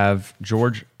 we have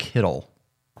George Kittle.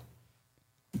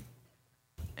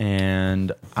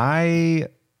 And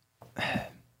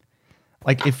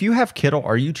if you have Kittle,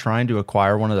 are you trying to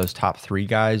acquire one of those top 3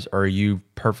 guys, or are you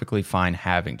perfectly fine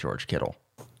having George Kittle?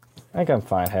 I think I'm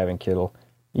fine having Kittle.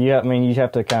 Yeah, I mean, you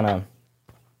have to kind of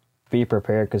be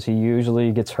prepared because he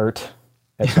usually gets hurt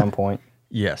at some point.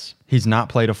 Yes. He's not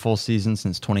played a full season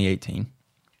since 2018.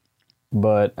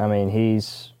 But, I mean,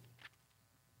 he's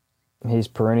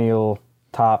perennial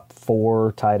top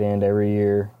 4 tight end every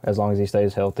year as long as he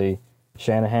stays healthy.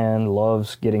 Shanahan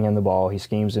loves getting him the ball. He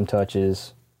schemes him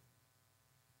touches.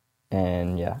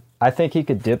 And, yeah, I think he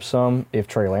could dip some if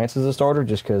Trey Lance is a starter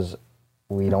just because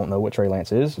we don't know what Trey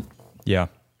Lance is. Yeah.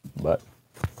 But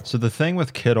So the thing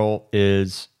with Kittle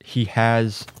is he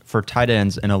has, for tight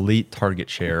ends, an elite target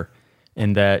share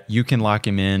in that you can lock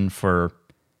him in for,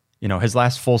 his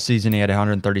last full season, he had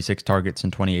 136 targets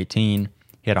in 2018.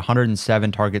 He had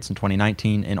 107 targets in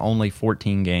 2019 in only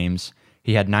 14 games.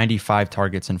 He had 95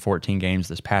 targets in 14 games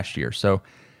this past year. So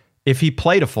if he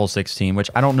played a full 16, which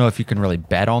I don't know if you can really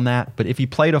bet on that, but if he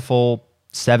played a full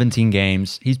 17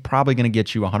 games, he's probably going to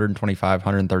get you 125,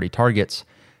 130 targets.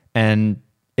 And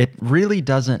it really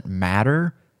doesn't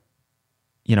matter,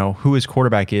 who his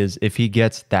quarterback is if he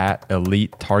gets that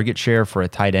elite target share for a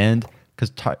tight end, because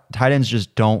tight ends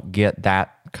just don't get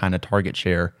that kind of target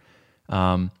share.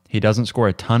 He doesn't score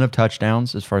a ton of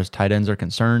touchdowns as far as tight ends are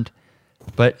concerned,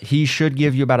 but he should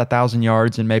give you about 1,000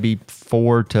 yards and maybe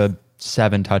 4 to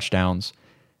 7 touchdowns.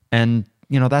 And,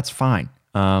 that's fine.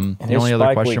 The only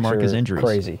other question mark is injuries.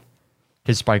 Crazy.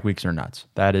 His spike weeks are nuts.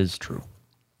 That is true.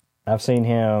 I've seen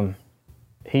him.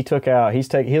 He'll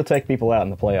take people out in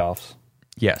the playoffs.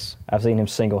 Yes. I've seen him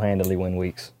single-handedly win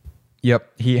weeks.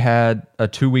 Yep. He had a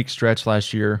 2-week stretch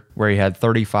last year where he had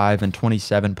 35 and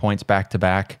 27 points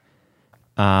back-to-back.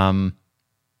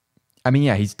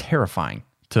 He's terrifying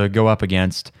to go up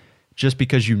against just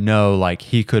because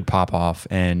he could pop off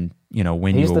and, win you a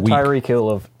week. He's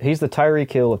the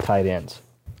Tyreek Hill of tight ends.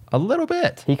 A little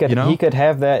bit. He could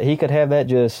have that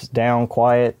just down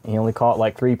quiet. He only caught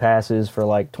like 3 passes for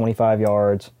like 25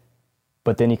 yards.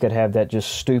 But then he could have that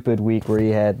just stupid week where he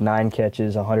had 9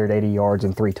 catches, 180 yards,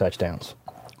 and 3 touchdowns.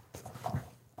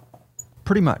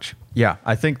 Pretty much. Yeah.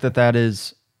 I think that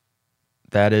is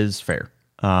fair.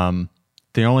 The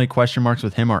only question marks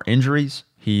with him are injuries.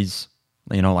 He's,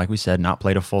 like we said, not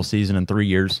played a full season in 3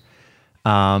 years.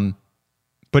 But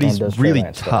he's really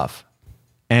tough.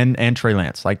 And Trey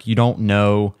Lance. You don't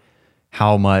know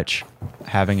how much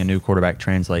having a new quarterback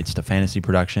translates to fantasy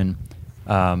production.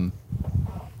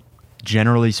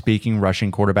 Generally speaking,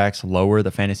 rushing quarterbacks lower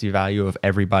the fantasy value of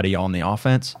everybody on the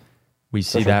offense. We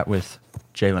see that with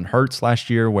Jalen Hurts last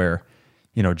year where,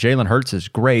 Jalen Hurts is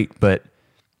great, but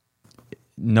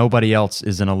nobody else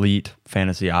is an elite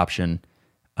fantasy option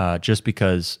just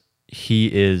because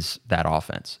he is that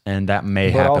offense. And that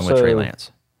may happen with Trey Lance.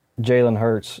 Jalen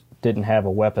Hurts didn't have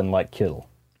a weapon like Kittle.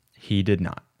 He did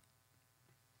not.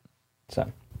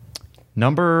 So,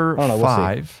 Number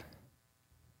 5.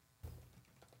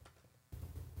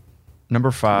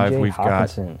 Number 5, we've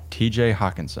got T.J.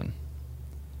 Hawkinson.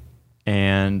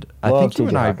 And I think you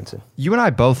and I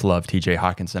both love T.J.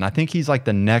 Hawkinson. I think he's like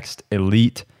the next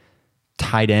elite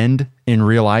tight end in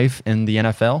real life in the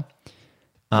NFL.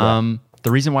 Yeah.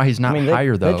 The reason why he's not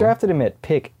higher, though... They drafted him at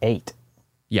pick 8.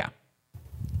 Yeah.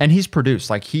 And he's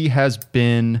produced. He has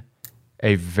been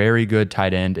a very good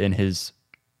tight end in his...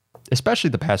 Especially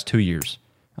the past 2 years.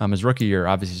 His rookie year,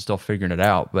 obviously still figuring it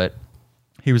out, but...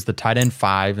 He was the tight end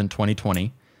 5 in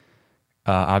 2020.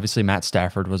 Obviously, Matt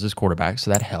Stafford was his quarterback, so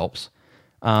that helps.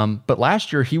 But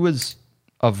last year, he was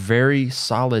a very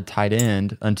solid tight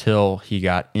end until he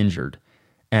got injured.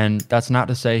 And that's not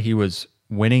to say he was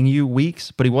winning you weeks,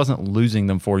 but he wasn't losing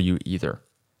them for you either.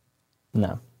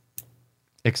 No.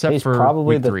 Except He's for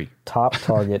probably week 3. The top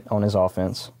target on his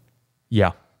offense.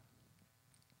 Yeah.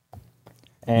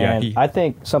 And I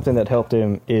think something that helped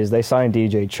him is they signed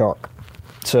DJ Chark.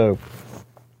 So...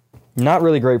 Not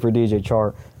really great for DJ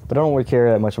Chark, but I don't really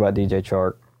care that much about DJ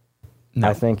Chark. No.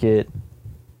 I think it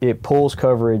pulls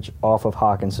coverage off of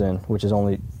Hawkinson, which is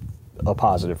only a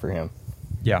positive for him.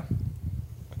 Yeah.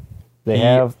 They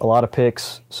have a lot of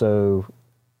picks, so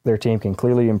their team can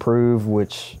clearly improve,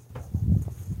 which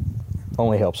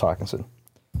only helps Hawkinson.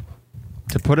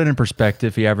 To put it in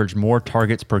perspective, he averaged more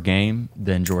targets per game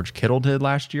than George Kittle did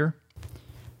last year.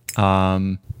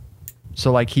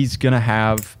 So like he's gonna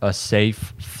have a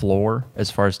safe floor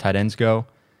as far as tight ends go.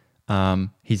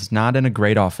 He's not in a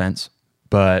great offense,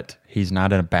 but he's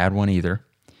not in a bad one either.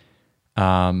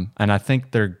 And I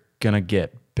think they're gonna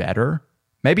get better.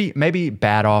 Maybe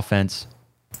bad offense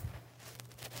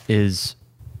is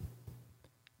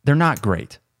they're not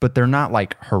great, but they're not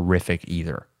like horrific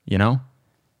either, you know?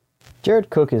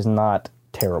 Jared Cook is not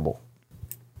terrible.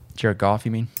 Jared Goff,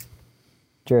 you mean?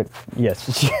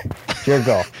 Yes, Jared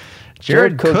Goff.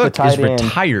 Jared Cook is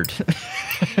retired.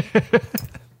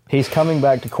 He's coming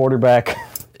back to quarterback.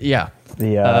 Yeah.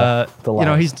 The you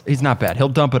know, he's not bad. He'll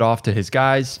dump it off to his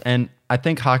guys, and I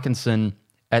think Hawkinson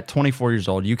at 24 years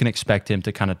old, you can expect him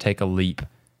to kind of take a leap.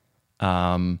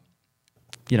 You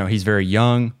know, he's very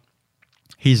young.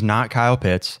 He's not Kyle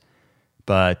Pitts,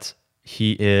 but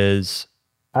he is.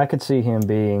 I could see him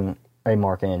being a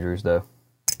Mark Andrews, though.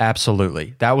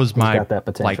 Absolutely. That was He's my got that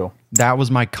potential. That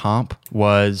was my comp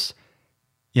was,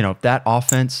 you know, that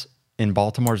offense in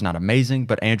Baltimore is not amazing,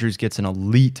 but Andrews gets an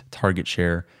elite target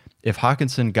share. If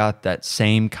Hawkinson got that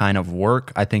same kind of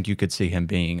work, I think you could see him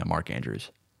being a Mark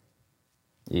Andrews.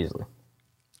 Easily.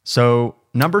 So,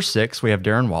 number 6, we have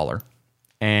Darren Waller.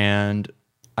 And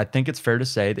I think it's fair to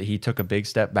say that he took a big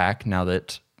step back now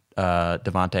that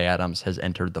Davante Adams has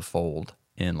entered the fold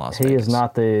in Las Vegas.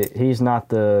 He's not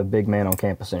the big man on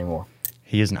campus anymore.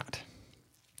 He is not.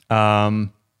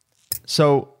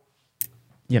 So,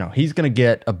 you know, he's going to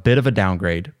get a bit of a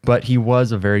downgrade, but he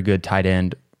was a very good tight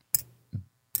end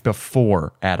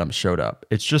before Adams showed up.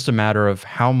 It's just a matter of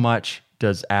how much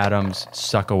does Adams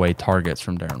suck away targets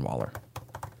from Darren Waller.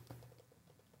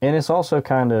 And it's also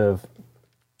kind of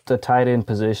the tight end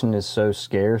position is so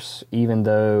scarce, even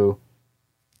though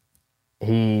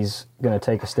he's going to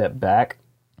take a step back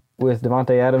with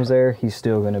Davante Adams there, he's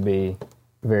still going to be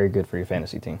very good for your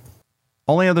fantasy team.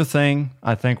 Only other thing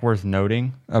I think worth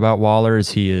noting about Waller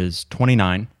is he is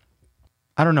 29.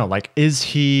 I don't know, like, is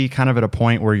he kind of at a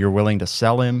point where you're willing to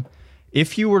sell him?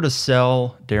 If you were to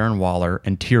sell Darren Waller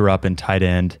and tier up in tight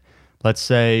end, let's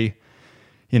say,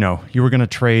 you know, you were going to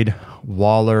trade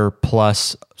Waller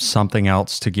plus something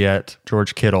else to get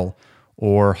George Kittle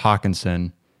or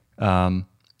Hawkinson.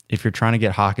 If you're trying to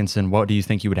get Hawkinson, what do you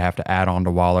think you would have to add on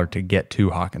to Waller to get to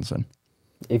Hawkinson?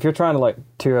 If you're trying to like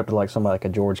tier up to like somebody like a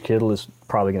George Kittle, is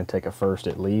probably going to take a first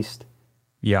at least.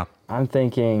 Yeah. I'm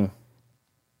thinking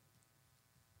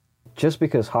just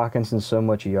because Hawkinson's so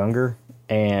much younger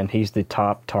and he's the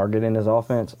top target in his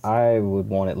offense, I would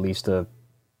want at least a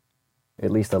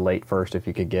late first if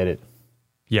you could get it.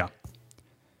 Yeah.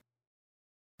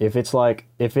 If it's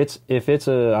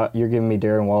a you're giving me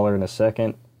Darren Waller in a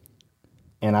second,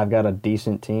 and I've got a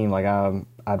decent team, like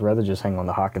I'd rather just hang on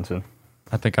to Hawkinson.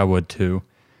 I think I would too.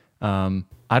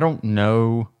 I don't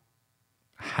know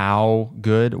how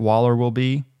good Waller will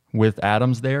be with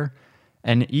Adams there.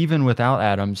 And even without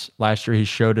Adams, last year he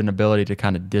showed an ability to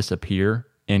kind of disappear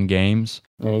in games.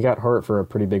 And he got hurt for a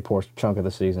pretty big chunk of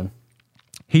the season.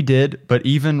 He did, but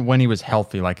even when he was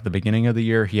healthy, like at the beginning of the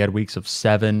year, he had weeks of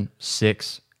 7,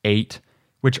 6, 8,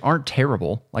 which aren't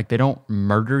terrible. Like they don't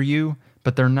murder you,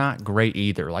 but they're not great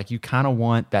either. Like you kind of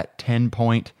want that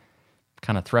 10-point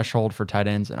kind of threshold for tight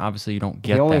ends, and obviously you don't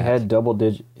get that. He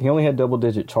only had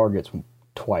double-digit targets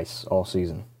twice all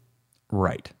season.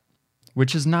 Right.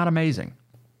 Which is not amazing.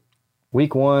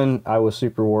 Week 1, I was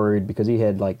super worried because he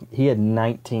had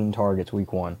 19 targets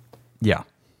week 1. Yeah.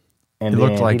 And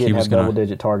then he didn't have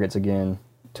double-digit targets again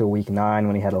till week 9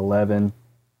 when he had 11,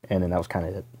 and then that was kind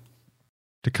of it.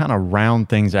 To kind of round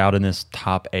things out in this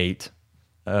top 8,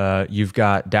 you've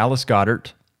got Dallas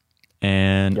Goedert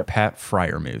and Pat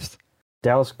Freiermuth.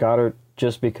 Dallas Goedert,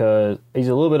 just because he's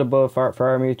a little bit above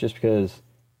Freiermuth, just because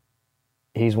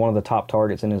he's one of the top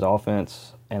targets in his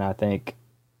offense, and I think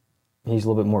he's a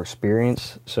little bit more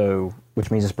experienced, so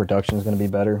which means his production is going to be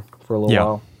better for a little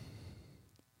while.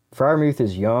 Freiermuth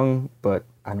is young, but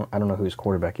I don't know who his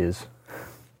quarterback is.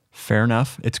 Fair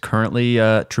enough. It's currently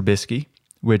Trubisky,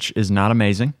 which is not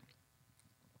amazing.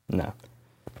 No.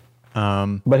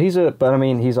 But he's a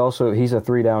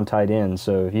 3-down tight end,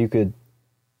 so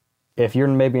if you're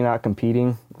maybe not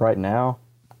competing right now,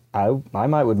 I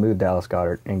might would move Dallas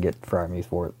Goedert and get Freiermuth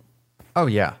for it. Oh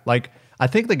yeah. Like I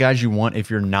think the guys you want if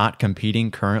you're not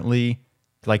competing currently,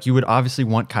 like you would obviously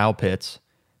want Kyle Pitts.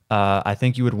 I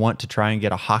think you would want to try and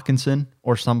get a Hawkinson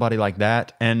or somebody like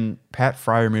that. And Pat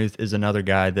Freiermuth is another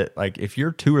guy that, like, if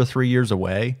you're 2 or 3 years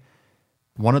away,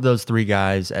 one of those 3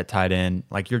 guys at tight end,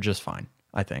 like, you're just fine,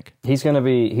 I think. He's gonna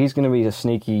be a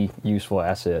sneaky, useful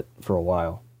asset for a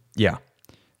while. Yeah.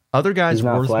 Other guys he's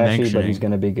not worth flashy, mentioning. but he's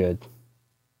gonna be good.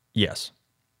 Yes.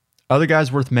 Other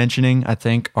guys worth mentioning, I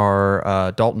think,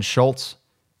 are Dalton Schultz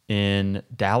in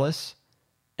Dallas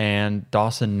and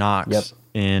Dawson Knox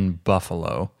in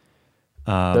Buffalo.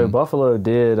 Though Buffalo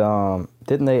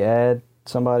didn't they add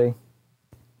somebody?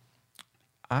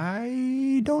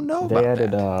 I don't know They about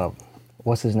added, that.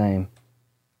 what's his name?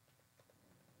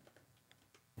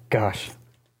 Gosh.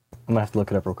 I'm going to have to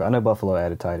look it up real quick. I know Buffalo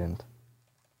added tight end.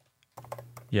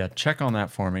 Yeah, check on that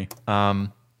for me.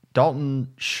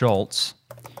 Dalton Schultz,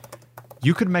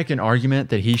 you could make an argument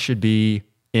that he should be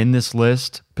in this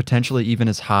list, potentially even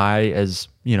as high as,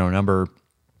 number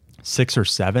 6 or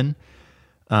 7.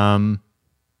 I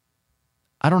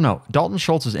don't know. Dalton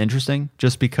Schultz is interesting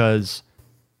just because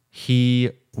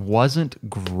he wasn't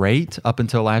great up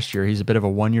until last year. He's a bit of a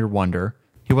one-year wonder.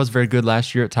 He was very good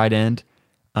last year at tight end,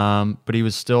 but he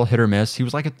was still hit or miss. He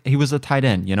was a tight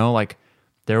end, like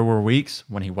there were weeks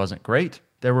when he wasn't great.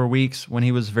 There were weeks when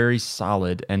he was very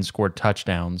solid and scored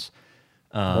touchdowns.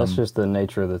 That's just the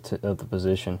nature of the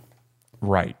position.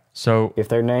 Right. So if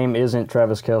their name isn't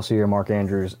Travis Kelce or Mark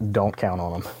Andrews, don't count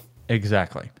on them.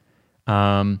 Exactly.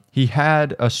 He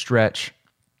had a stretch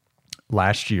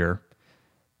last year.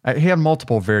 He had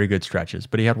multiple very good stretches,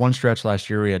 but he had one stretch last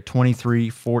year where he had 23,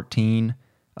 14,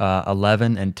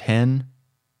 11, and 10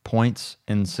 points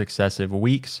in successive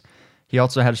weeks. He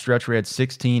also had a stretch where he had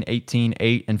 16, 18,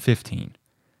 8, and 15.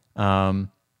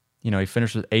 He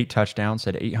finished with 8 touchdowns,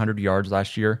 had 800 yards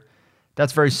last year.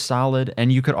 That's very solid,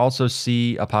 and you could also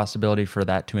see a possibility for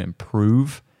that to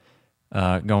improve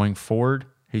going forward.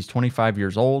 He's 25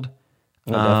 years old.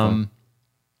 Especially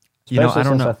I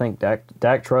don't know. I think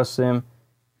Dak trusts him.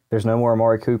 There's no more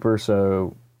Amari Cooper,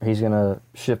 so he's going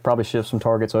to probably shift some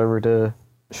targets over to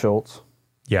Schultz.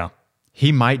 Yeah.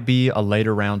 He might be a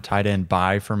later round tight end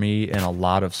buy for me in a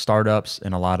lot of startups,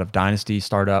 in a lot of dynasty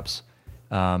startups.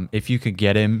 If you could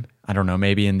get him, I don't know,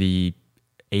 maybe in the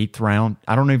 8th round.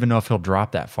 I don't even know if he'll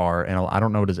drop that far, and I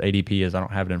don't know what his ADP is. I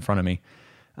don't have it in front of me.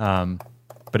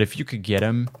 But if you could get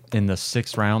him in the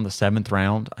 6th round, the 7th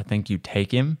round, I think you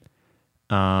take him.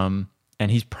 And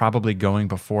he's probably going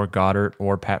before Goddard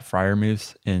or Pat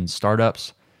Freiermuth in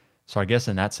startups. So I guess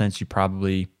in that sense, you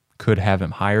probably could have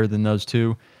him higher than those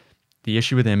two. The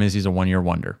issue with him is he's a one-year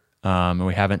wonder. And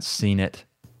we haven't seen it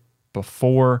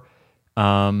before.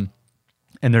 And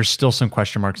there's still some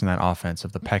question marks in that offense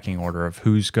of the pecking order of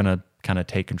who's going to kind of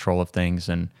take control of things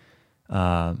and,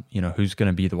 who's going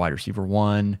to be the wide receiver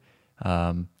 1.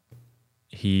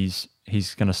 He's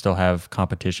going to still have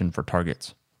competition for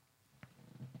targets.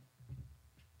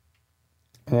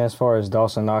 And as far as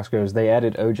Dawson Knox goes, they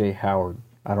added O.J. Howard.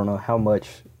 I don't know how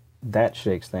much that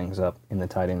shakes things up in the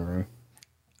tight end room.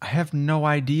 I have no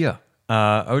idea.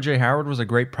 O.J. Howard was a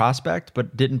great prospect,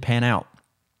 but didn't pan out.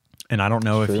 And I don't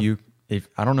know if you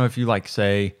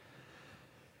say,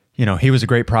 he was a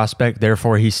great prospect,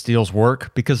 therefore he steals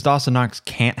work, because Dawson Knox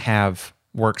can't have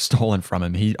work stolen from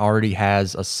him. He already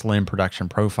has a slim production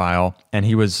profile, and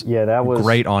he was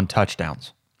great on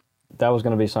touchdowns. That was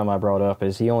going to be something I brought up,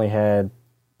 is he only had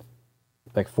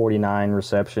like 49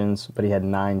 receptions, but he had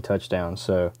 9 touchdowns.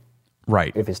 So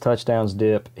right, if his touchdowns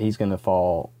dip, he's going to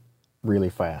fall really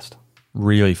fast.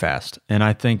 Really fast. And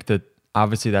I think that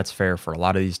obviously that's fair for a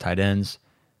lot of these tight ends.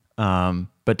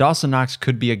 But Dawson Knox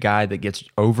could be a guy that gets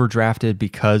overdrafted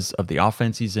because of the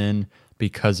offense he's in,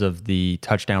 because of the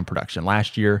touchdown production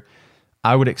last year.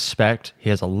 I would expect he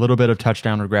has a little bit of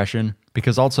touchdown regression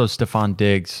because also Stephon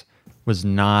Diggs was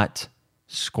not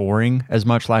scoring as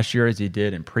much last year as he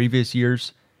did in previous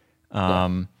years.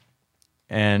 And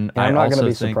I'm not going to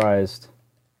be surprised.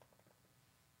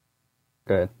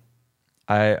 Go ahead.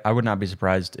 I would not be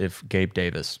surprised if Gabe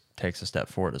Davis takes a step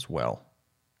forward as well.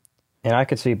 And I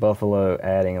could see Buffalo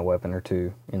adding a weapon or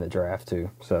two in the draft too.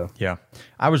 So yeah,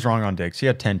 I was wrong on Diggs. He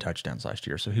had 10 touchdowns last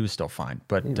year, so he was still fine.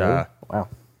 But really? Wow,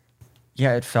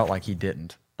 yeah, it felt like he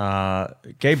didn't.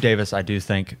 Gabe Davis, I do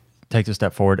think, takes a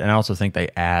step forward, and I also think they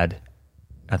add.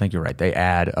 I think you're right. They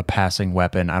add a passing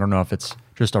weapon. I don't know if it's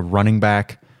just a running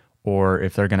back or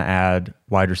if they're going to add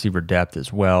wide receiver depth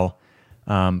as well.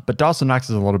 But Dawson Knox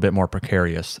is a little bit more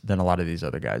precarious than a lot of these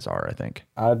other guys are, I think.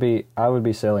 I would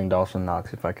be selling Dawson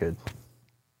Knox if I could.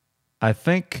 I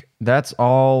think that's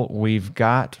all we've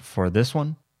got for this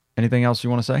one. Anything else you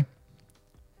want to say?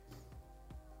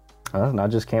 I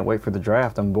just can't wait for the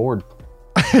draft. I'm bored.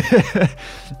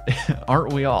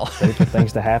 Aren't we all? Wait for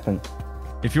things to happen.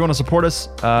 If you want to support us,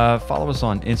 follow us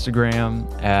on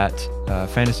Instagram at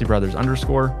 @FantasyBrothers_.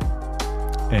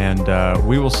 And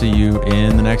we will see you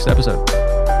in the next episode.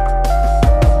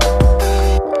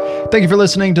 Thank you for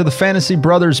listening to the Fantasy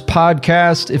Brothers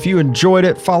podcast. If you enjoyed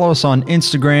it, follow us on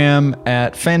Instagram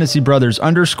at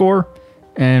 @FantasyBrothers_.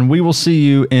 And we will see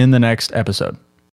you in the next episode.